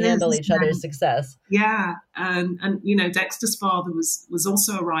 Yeah, can you handle each other's success? Yeah, and Dexter's father was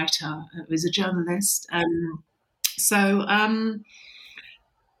also a writer. He was a journalist. So I'm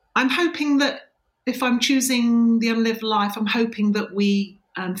hoping that, if I'm choosing the unlived life, I'm hoping that we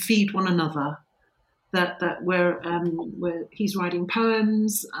feed one another. That he's writing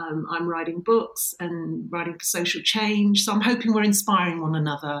poems, I'm writing books and writing for social change. So I'm hoping we're inspiring one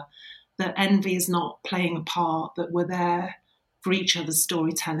another. that envy is not playing a part, that we're there for each other's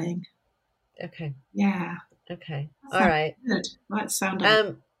storytelling. Okay. Yeah. Okay. All right. Good. That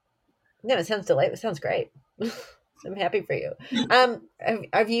sounded. No, it sounds delightful. It sounds great. I'm happy for you.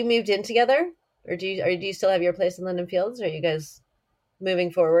 Have you moved in together, or do you still have your place in London Fields? Or are you guys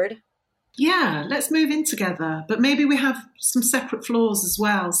moving forward? Yeah, let's move in together. But maybe we have some separate floors as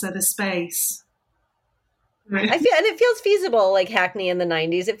well, so there's space. Right. And it feels feasible, like Hackney in the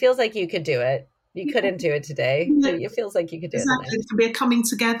 90s. It feels like you could do it. You couldn't do it today. Yeah. It feels like you could do Exactly. it. It can be a coming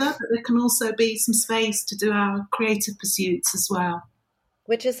together, but there can also be some space to do our creative pursuits as well.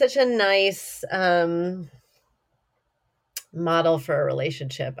 Which is such a nice model for a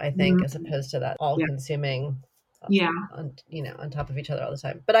relationship, I think, as opposed to that all-consuming, on top of each other all the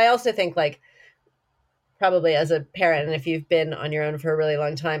time. But I also think, like, probably as a parent, and if you've been on your own for a really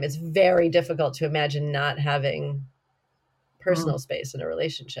long time, it's very difficult to imagine not having personal space in a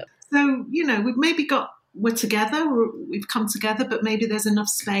relationship. So, we're together, we've come together, but maybe there's enough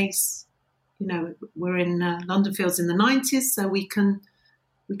space. We're in London Fields in the 90s, so we can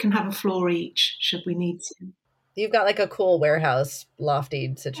have a floor each should we need to. You've got like a cool warehouse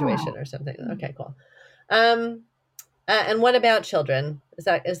lofty situation or something. Okay, cool. And what about children? Is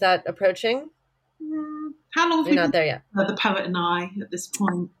that approaching? How long have we not there yet? The poet and I at this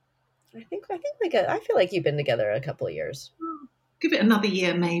point. I feel like you've been together a couple of years. Give it another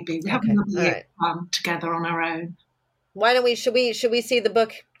year, maybe. We have another year together on our own. Why don't we? Should we see the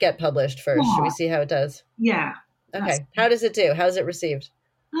book get published first? Yeah. Should we see how it does? Yeah. Okay. How does it do? How's it received?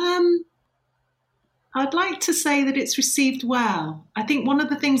 I'd like to say that it's received well. I think one of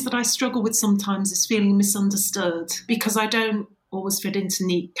the things that I struggle with sometimes is feeling misunderstood because I don't always fit into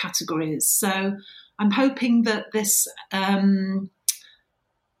neat categories. So I'm hoping that this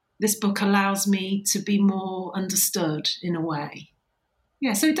book allows me to be more understood in a way.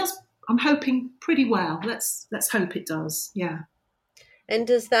 Yeah, so it does. I'm hoping pretty well. Let's hope it does. Yeah. And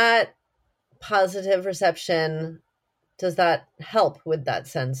does that positive reception, does that help with that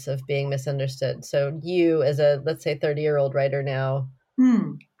sense of being misunderstood? So you, as a, let's say, 30-year-old writer now,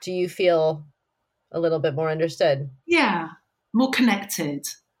 do you feel a little bit more understood? Yeah, more connected,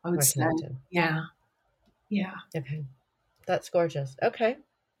 I would say. Connected. Yeah. Yeah. Okay. That's gorgeous. Okay.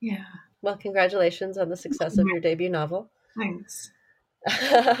 Yeah. Well, congratulations on the success of your debut novel. Thanks.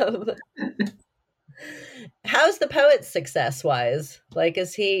 How's the poet success-wise? Like,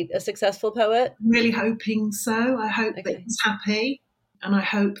 is he a successful poet? I'm really hoping so. I hope that he's happy, and I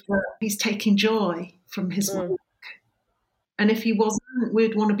hope that he's taking joy from his work. And if he wasn't,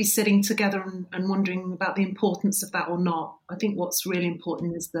 we'd want to be sitting together and wondering about the importance of that or not. I think what's really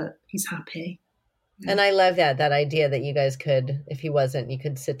important is that he's happy. And I love that idea that you guys could, if he wasn't, you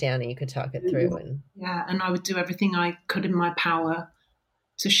could sit down and you could talk it through. And I would do everything I could in my power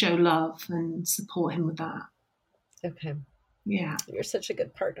to show love and support him with that. Okay. Yeah. You're such a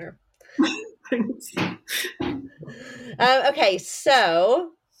good partner. Thanks. Okay,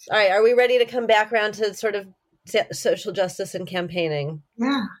 so, all right, are we ready to come back around to sort of social justice and campaigning?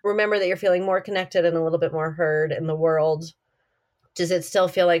 Yeah. Remember that you're feeling more connected and a little bit more heard in the world. Does it still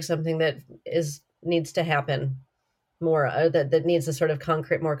feel like something that needs to happen more, that needs a sort of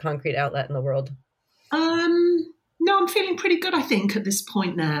more concrete outlet in the world? No, I'm feeling pretty good, I think, at this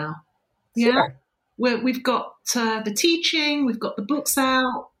point now. Super. Yeah. We've got the teaching, we've got the books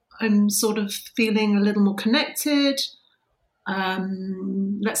out. I'm sort of feeling a little more connected.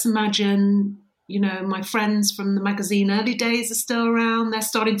 Let's imagine, my friends from the magazine early days are still around. They're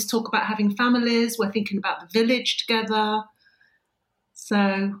starting to talk about having families. We're thinking about the village together.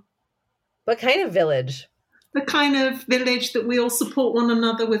 So... What kind of village? The kind of village that we all support one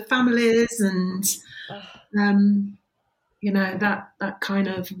another with families and, that kind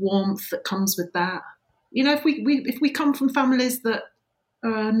of warmth that comes with that. If we come from families that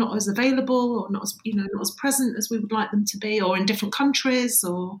are not as available or not as present as we would like them to be, or in different countries,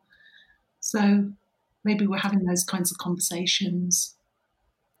 so maybe we're having those kinds of conversations.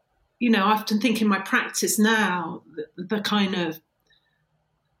 I often think in my practice now, the kind of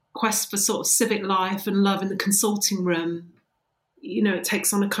quest for sort of civic life and love in the consulting room, it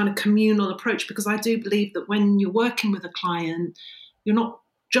takes on a kind of communal approach, because I do believe that when you're working with a client, you're not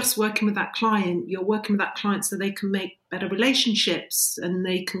just working with that client, you're working with that client so they can make better relationships and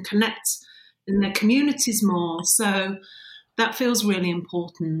they can connect in their communities more. So that feels really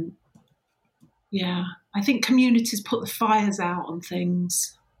important. Yeah, I think communities put the fires out on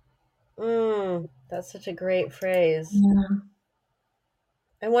things. That's such a great phrase. Yeah.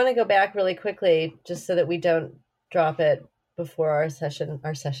 I want to go back really quickly, just so that we don't drop it before our chat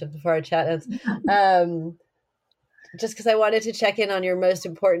ends. just because I wanted to check in on your most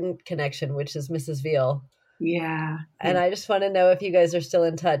important connection, which is Mrs. Veal. Yeah. And I just want to know if you guys are still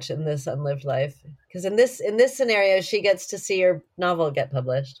in touch in this unlived life. Because in this scenario, she gets to see your novel get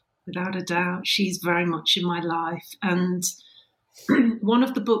published. Without a doubt, she's very much in my life. And one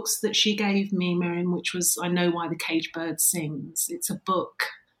of the books that she gave me, Miriam, which was I Know Why the Caged Bird Sings, it's a book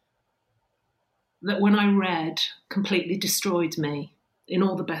that when I read completely destroyed me in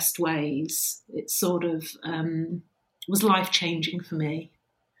all the best ways. It sort of was life-changing for me.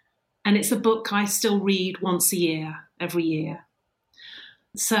 And it's a book I still read once a year, every year.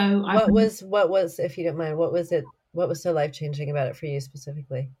 So what was, if you don't mind, what was it? What was so life-changing about it for you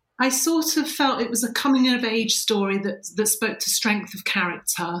specifically? I sort of felt it was a coming-of-age story that spoke to strength of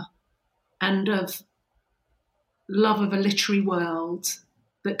character and of love of a literary world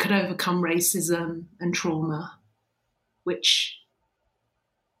that could overcome racism and trauma, which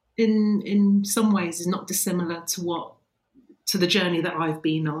in some ways is not dissimilar to the journey that I've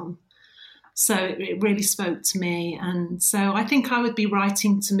been on. So it really spoke to me. And so I think I would be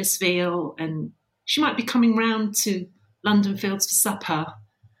writing to Miss Veal, and she might be coming round to London Fields for supper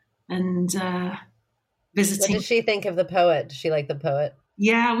and visiting. What did she think of the poet? Did she like the poet?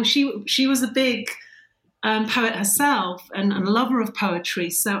 Yeah, well, she was a big poet herself and a lover of poetry.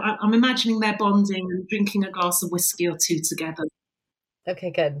 So I'm imagining they're bonding and drinking a glass of whiskey or two together.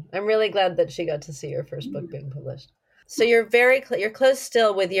 Okay, good. I'm really glad that she got to see your first book being published. So you're you're close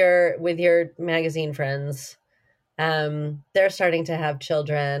still with your magazine friends. They're starting to have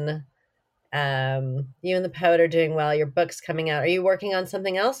children. You and the poet are doing well. Your book's coming out. Are you working on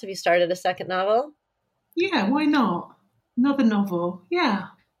something else? Have you started a second novel? Yeah, why not? Another novel, yeah.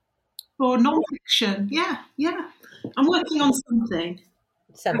 Or nonfiction, yeah. I'm working on something.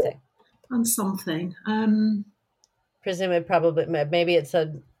 Something. On something. Presumably, probably, maybe it's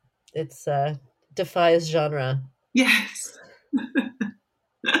defies genre. Yes.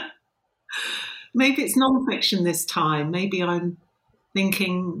 Maybe it's nonfiction this time. Maybe I'm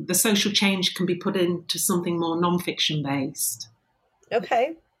thinking the social change can be put into something more nonfiction based.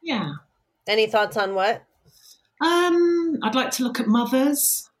 Okay. Yeah. Any thoughts on what? I'd like to look at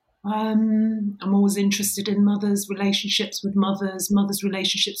mothers. I'm always interested in mothers' relationships with mothers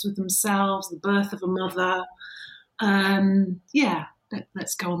relationships with themselves, the birth of a mother.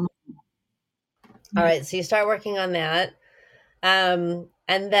 Let's go on. All right, so you start working on that. And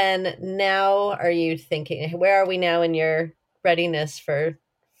then now are you thinking, where are we now in your readiness for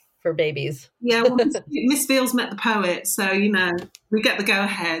babies? Yeah, well, Miss Veal's met the poet, so, we get the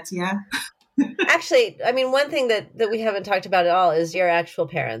go-ahead, yeah. Actually, I mean, one thing that we haven't talked about at all is your actual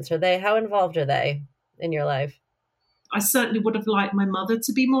parents. How involved are they in your life? I certainly would have liked my mother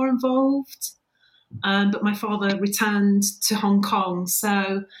to be more involved, but my father returned to Hong Kong,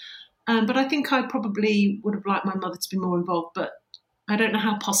 so... but I think I probably would have liked my mother to be more involved, but I don't know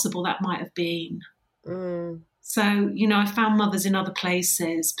how possible that might have been. Mm. So, I found mothers in other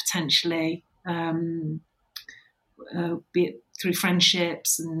places, potentially, be it through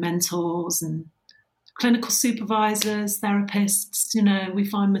friendships and mentors and clinical supervisors, therapists. We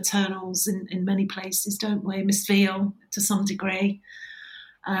find maternals in many places, don't we? Miss Veal, to some degree.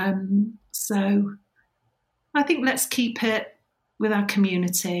 So I think let's keep it with our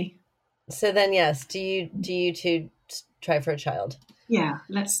community. So then, yes, do you two try for a child? Yeah,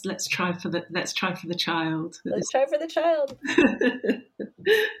 let's try for the child. Let's try for the child.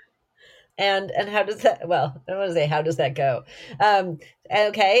 And how does that? Well, I don't want to say how does that go.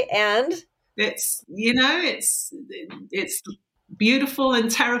 Okay, and it's it's beautiful and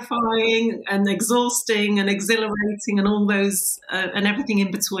terrifying and exhausting and exhilarating and all those and everything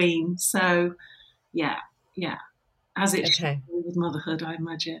in between. So, yeah, as it should be with motherhood, I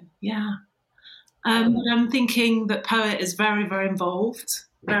imagine. Yeah. I'm thinking that poet is very, very involved,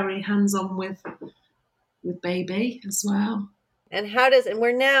 very hands-on with baby as well. And and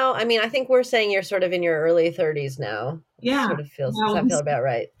we're now, I mean, I think we're saying you're sort of in your early 30s now. Yeah. Does that feel about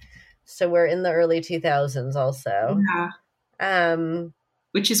right? So we're in the early 2000s also. Yeah.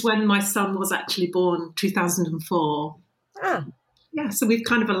 Which is when my son was actually born, 2004. Ah. Yeah, so we've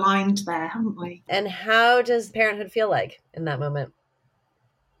kind of aligned there, haven't we? And how does parenthood feel like in that moment?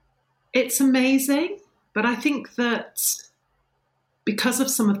 It's amazing, but I think that because of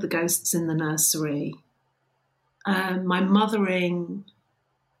some of the ghosts in the nursery, my mothering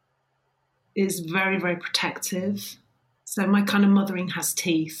is very, very protective. So my kind of mothering has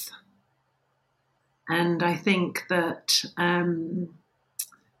teeth. And I think that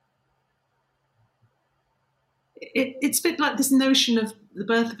it's a bit like this notion of the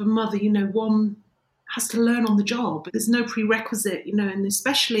birth of a mother, one has to learn on the job. There's no prerequisite, and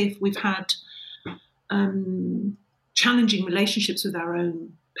especially if we've had challenging relationships with our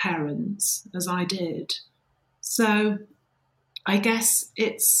own parents, as I did. So I guess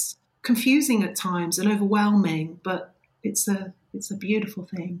it's confusing at times and overwhelming, but it's a beautiful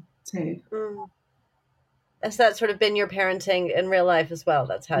thing too. Has that sort of been your parenting in real life as well?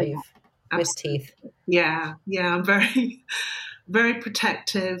 That's how you've, with teeth. Yeah. I'm very, very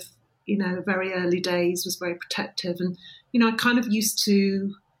protective. Very early days was very protective. And, I kind of used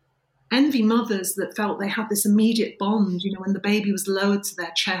to envy mothers that felt they had this immediate bond, when the baby was lowered to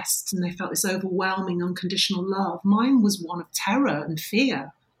their chest and they felt this overwhelming, unconditional love. Mine was one of terror and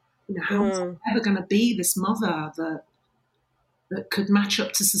fear. How was I ever going to be this mother that could match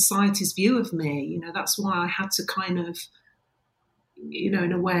up to society's view of me? That's why I had to kind of,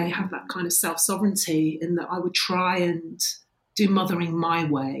 in a way, have that kind of self-sovereignty, in that I would try and do mothering my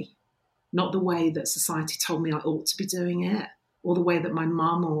way, not the way that society told me I ought to be doing it, or the way that my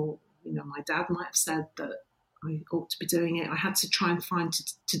mum or, my dad might have said that I ought to be doing it. I had to try and find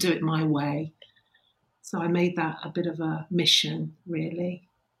to do it my way. So I made that a bit of a mission, really.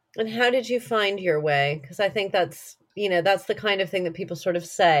 And how did you find your way? Because I think that's the kind of thing that people sort of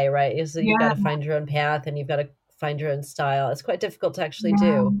say, right? Is that you've got to find your own path and you've got to find your own style. It's quite difficult to actually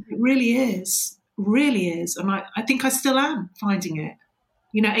do. It really is. Really is. And I think I still am finding it.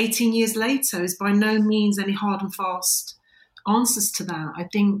 18 years later is by no means any hard and fast answers to that. I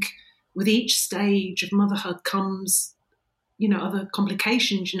think with each stage of motherhood comes, other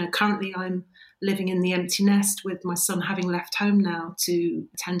complications. Currently I'm living in the empty nest with my son having left home now to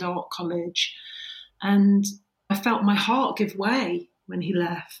attend art college. And I felt my heart give way when he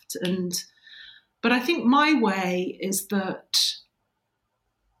left. But I think my way is that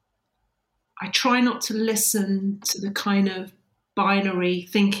I try not to listen to the kind of binary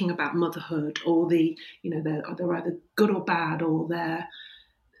thinking about motherhood, or they're either good or bad, or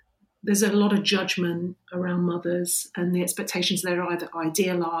there's a lot of judgment around mothers and the expectations they're either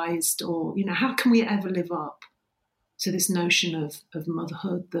idealized or, how can we ever live up to this notion of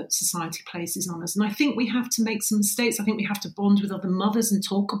motherhood that society places on us? And I think we have to make some mistakes. I think we have to bond with other mothers and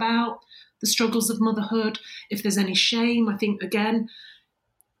talk about the struggles of motherhood. If there's any shame, I think, again,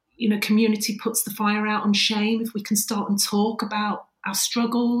 community puts the fire out on shame. If we can start and talk about our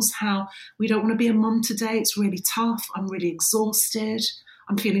struggles, how we don't want to be a mum today, it's really tough, I'm really exhausted,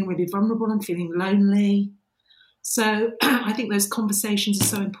 I'm feeling really vulnerable, I'm feeling lonely. So I think those conversations are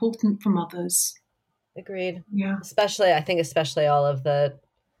so important for mothers. Agreed. Yeah. Especially all of the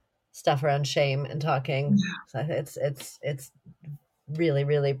stuff around shame and talking. Yeah. So it's really,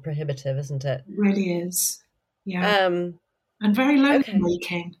 really prohibitive, isn't it? It really is. Yeah. And very lonely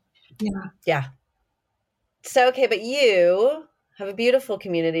making. Yeah. Yeah. So, okay, but you have a beautiful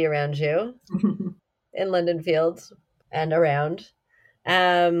community around you in London Fields and around.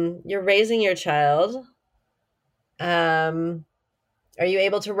 You're raising your child. Are you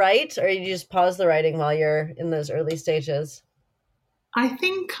able to write, or you just pause the writing while you're in those early stages? I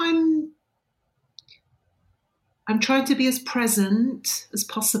think I'm trying to be as present as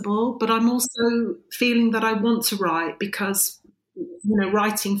possible, but I'm also feeling that I want to write because,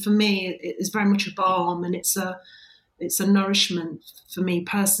 writing for me is very much a balm, and it's a nourishment for me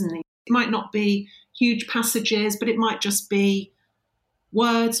personally. It might not be huge passages, but it might just be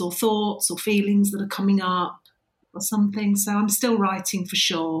words or thoughts or feelings that are coming up or something. So I'm still writing for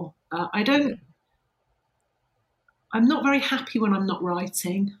sure. I'm not very happy when I'm not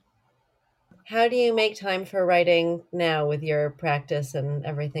writing. How do you make time for writing now with your practice and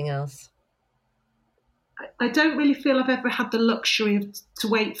everything else? I don't really feel I've ever had the luxury to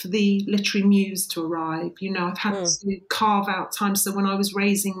wait for the literary muse to arrive. I've had to carve out time. So when I was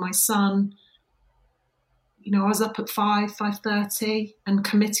raising my son, I was up at 5:30 and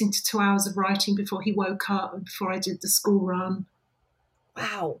committing to 2 hours of writing before he woke up and before I did the school run.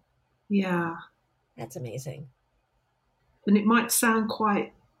 Wow. Yeah. That's amazing. And it might sound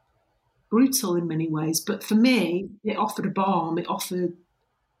quite brutal in many ways, but for me, it offered a balm. It offered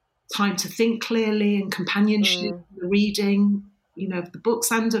time to think clearly and companionship, the reading, of the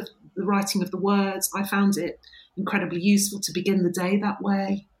books and of the writing of the words. I found it incredibly useful to begin the day that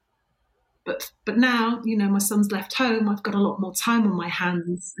way. But now, my son's left home, I've got a lot more time on my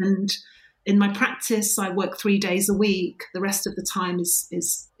hands. And in my practice, I work 3 days a week. The rest of the time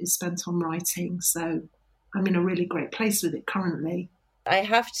is spent on writing. So I'm in a really great place with it currently. I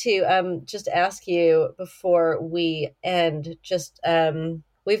have to just ask you before we end,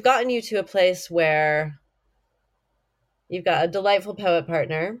 we've gotten you to a place where you've got a delightful poet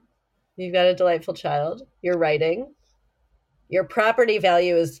partner, you've got a delightful child, you're writing, your property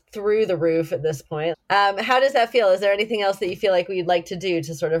value is through the roof at this point. How does that feel? Is there anything else that you feel like we'd like to do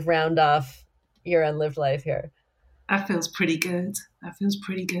to sort of round off your unlived life here? That feels pretty good. That feels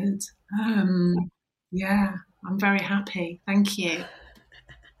pretty good. Yeah, I'm very happy. Thank you.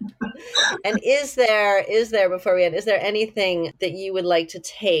 And is there, before we end, is there anything that you would like to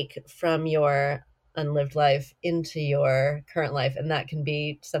take from your unlived life into your current life? And that can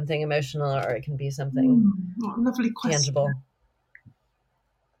be something emotional or it can be something What a lovely question. tangible.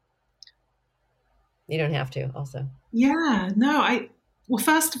 You don't have to also. Yeah, no, well,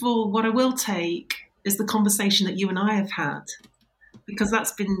 first of all, what I will take is the conversation that you and I have had, because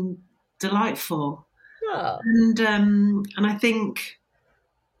that's been delightful. Oh. And I think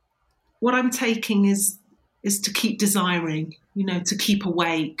what I'm taking is to keep desiring, to keep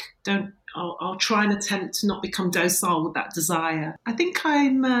awake. I'll try and attempt to not become docile with that desire. I think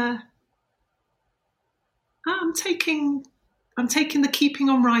I'm taking the keeping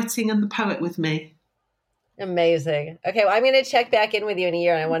on writing and the poet with me. Amazing. Okay, well, I'm going to check back in with you in a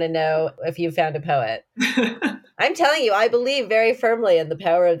year, and I want to know if you found a poet. I'm telling you, I believe very firmly in the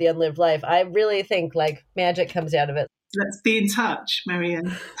power of the unlived life. I really think like magic comes out of it. Let's be in touch,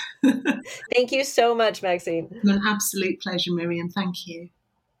 Miriam. Thank you so much, Maxine. An absolute pleasure, Miriam. Thank you.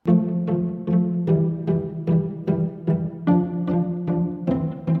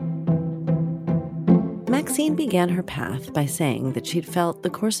 Maxine began her path by saying that she'd felt the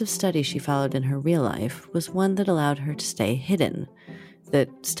course of study she followed in her real life was one that allowed her to stay hidden, that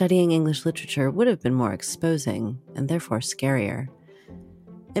studying English literature would have been more exposing and therefore scarier.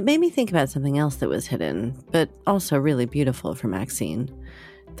 It made me think about something else that was hidden, but also really beautiful for Maxine.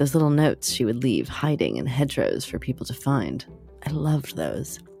 Those little notes she would leave hiding in hedgerows for people to find. I loved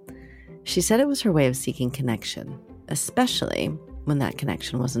those. She said it was her way of seeking connection, especially when that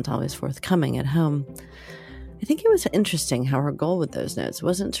connection wasn't always forthcoming at home. I think it was interesting how her goal with those notes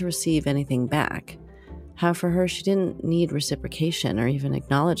wasn't to receive anything back, how for her she didn't need reciprocation or even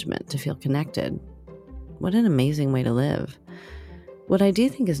acknowledgement to feel connected. What an amazing way to live. What I do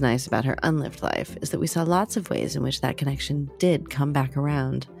think is nice about her unlived life is that we saw lots of ways in which that connection did come back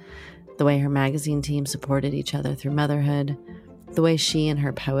around. The way her magazine team supported each other through motherhood, the way she and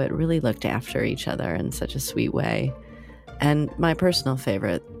her poet really looked after each other in such a sweet way. And my personal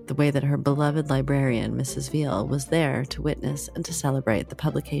favorite, the way that her beloved librarian, Mrs. Veal, was there to witness and to celebrate the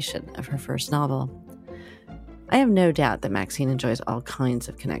publication of her first novel. I have no doubt that Maxine enjoys all kinds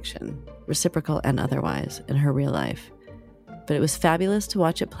of connection, reciprocal and otherwise, in her real life. But it was fabulous to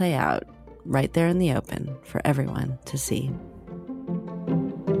watch it play out, right there in the open, for everyone to see.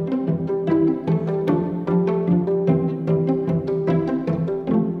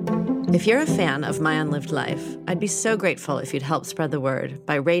 If you're a fan of My Unlived Life, I'd be so grateful if you'd help spread the word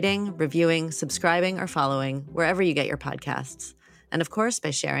by rating, reviewing, subscribing, or following wherever you get your podcasts. And of course,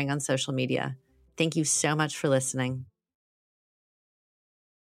 by sharing on social media. Thank you so much for listening.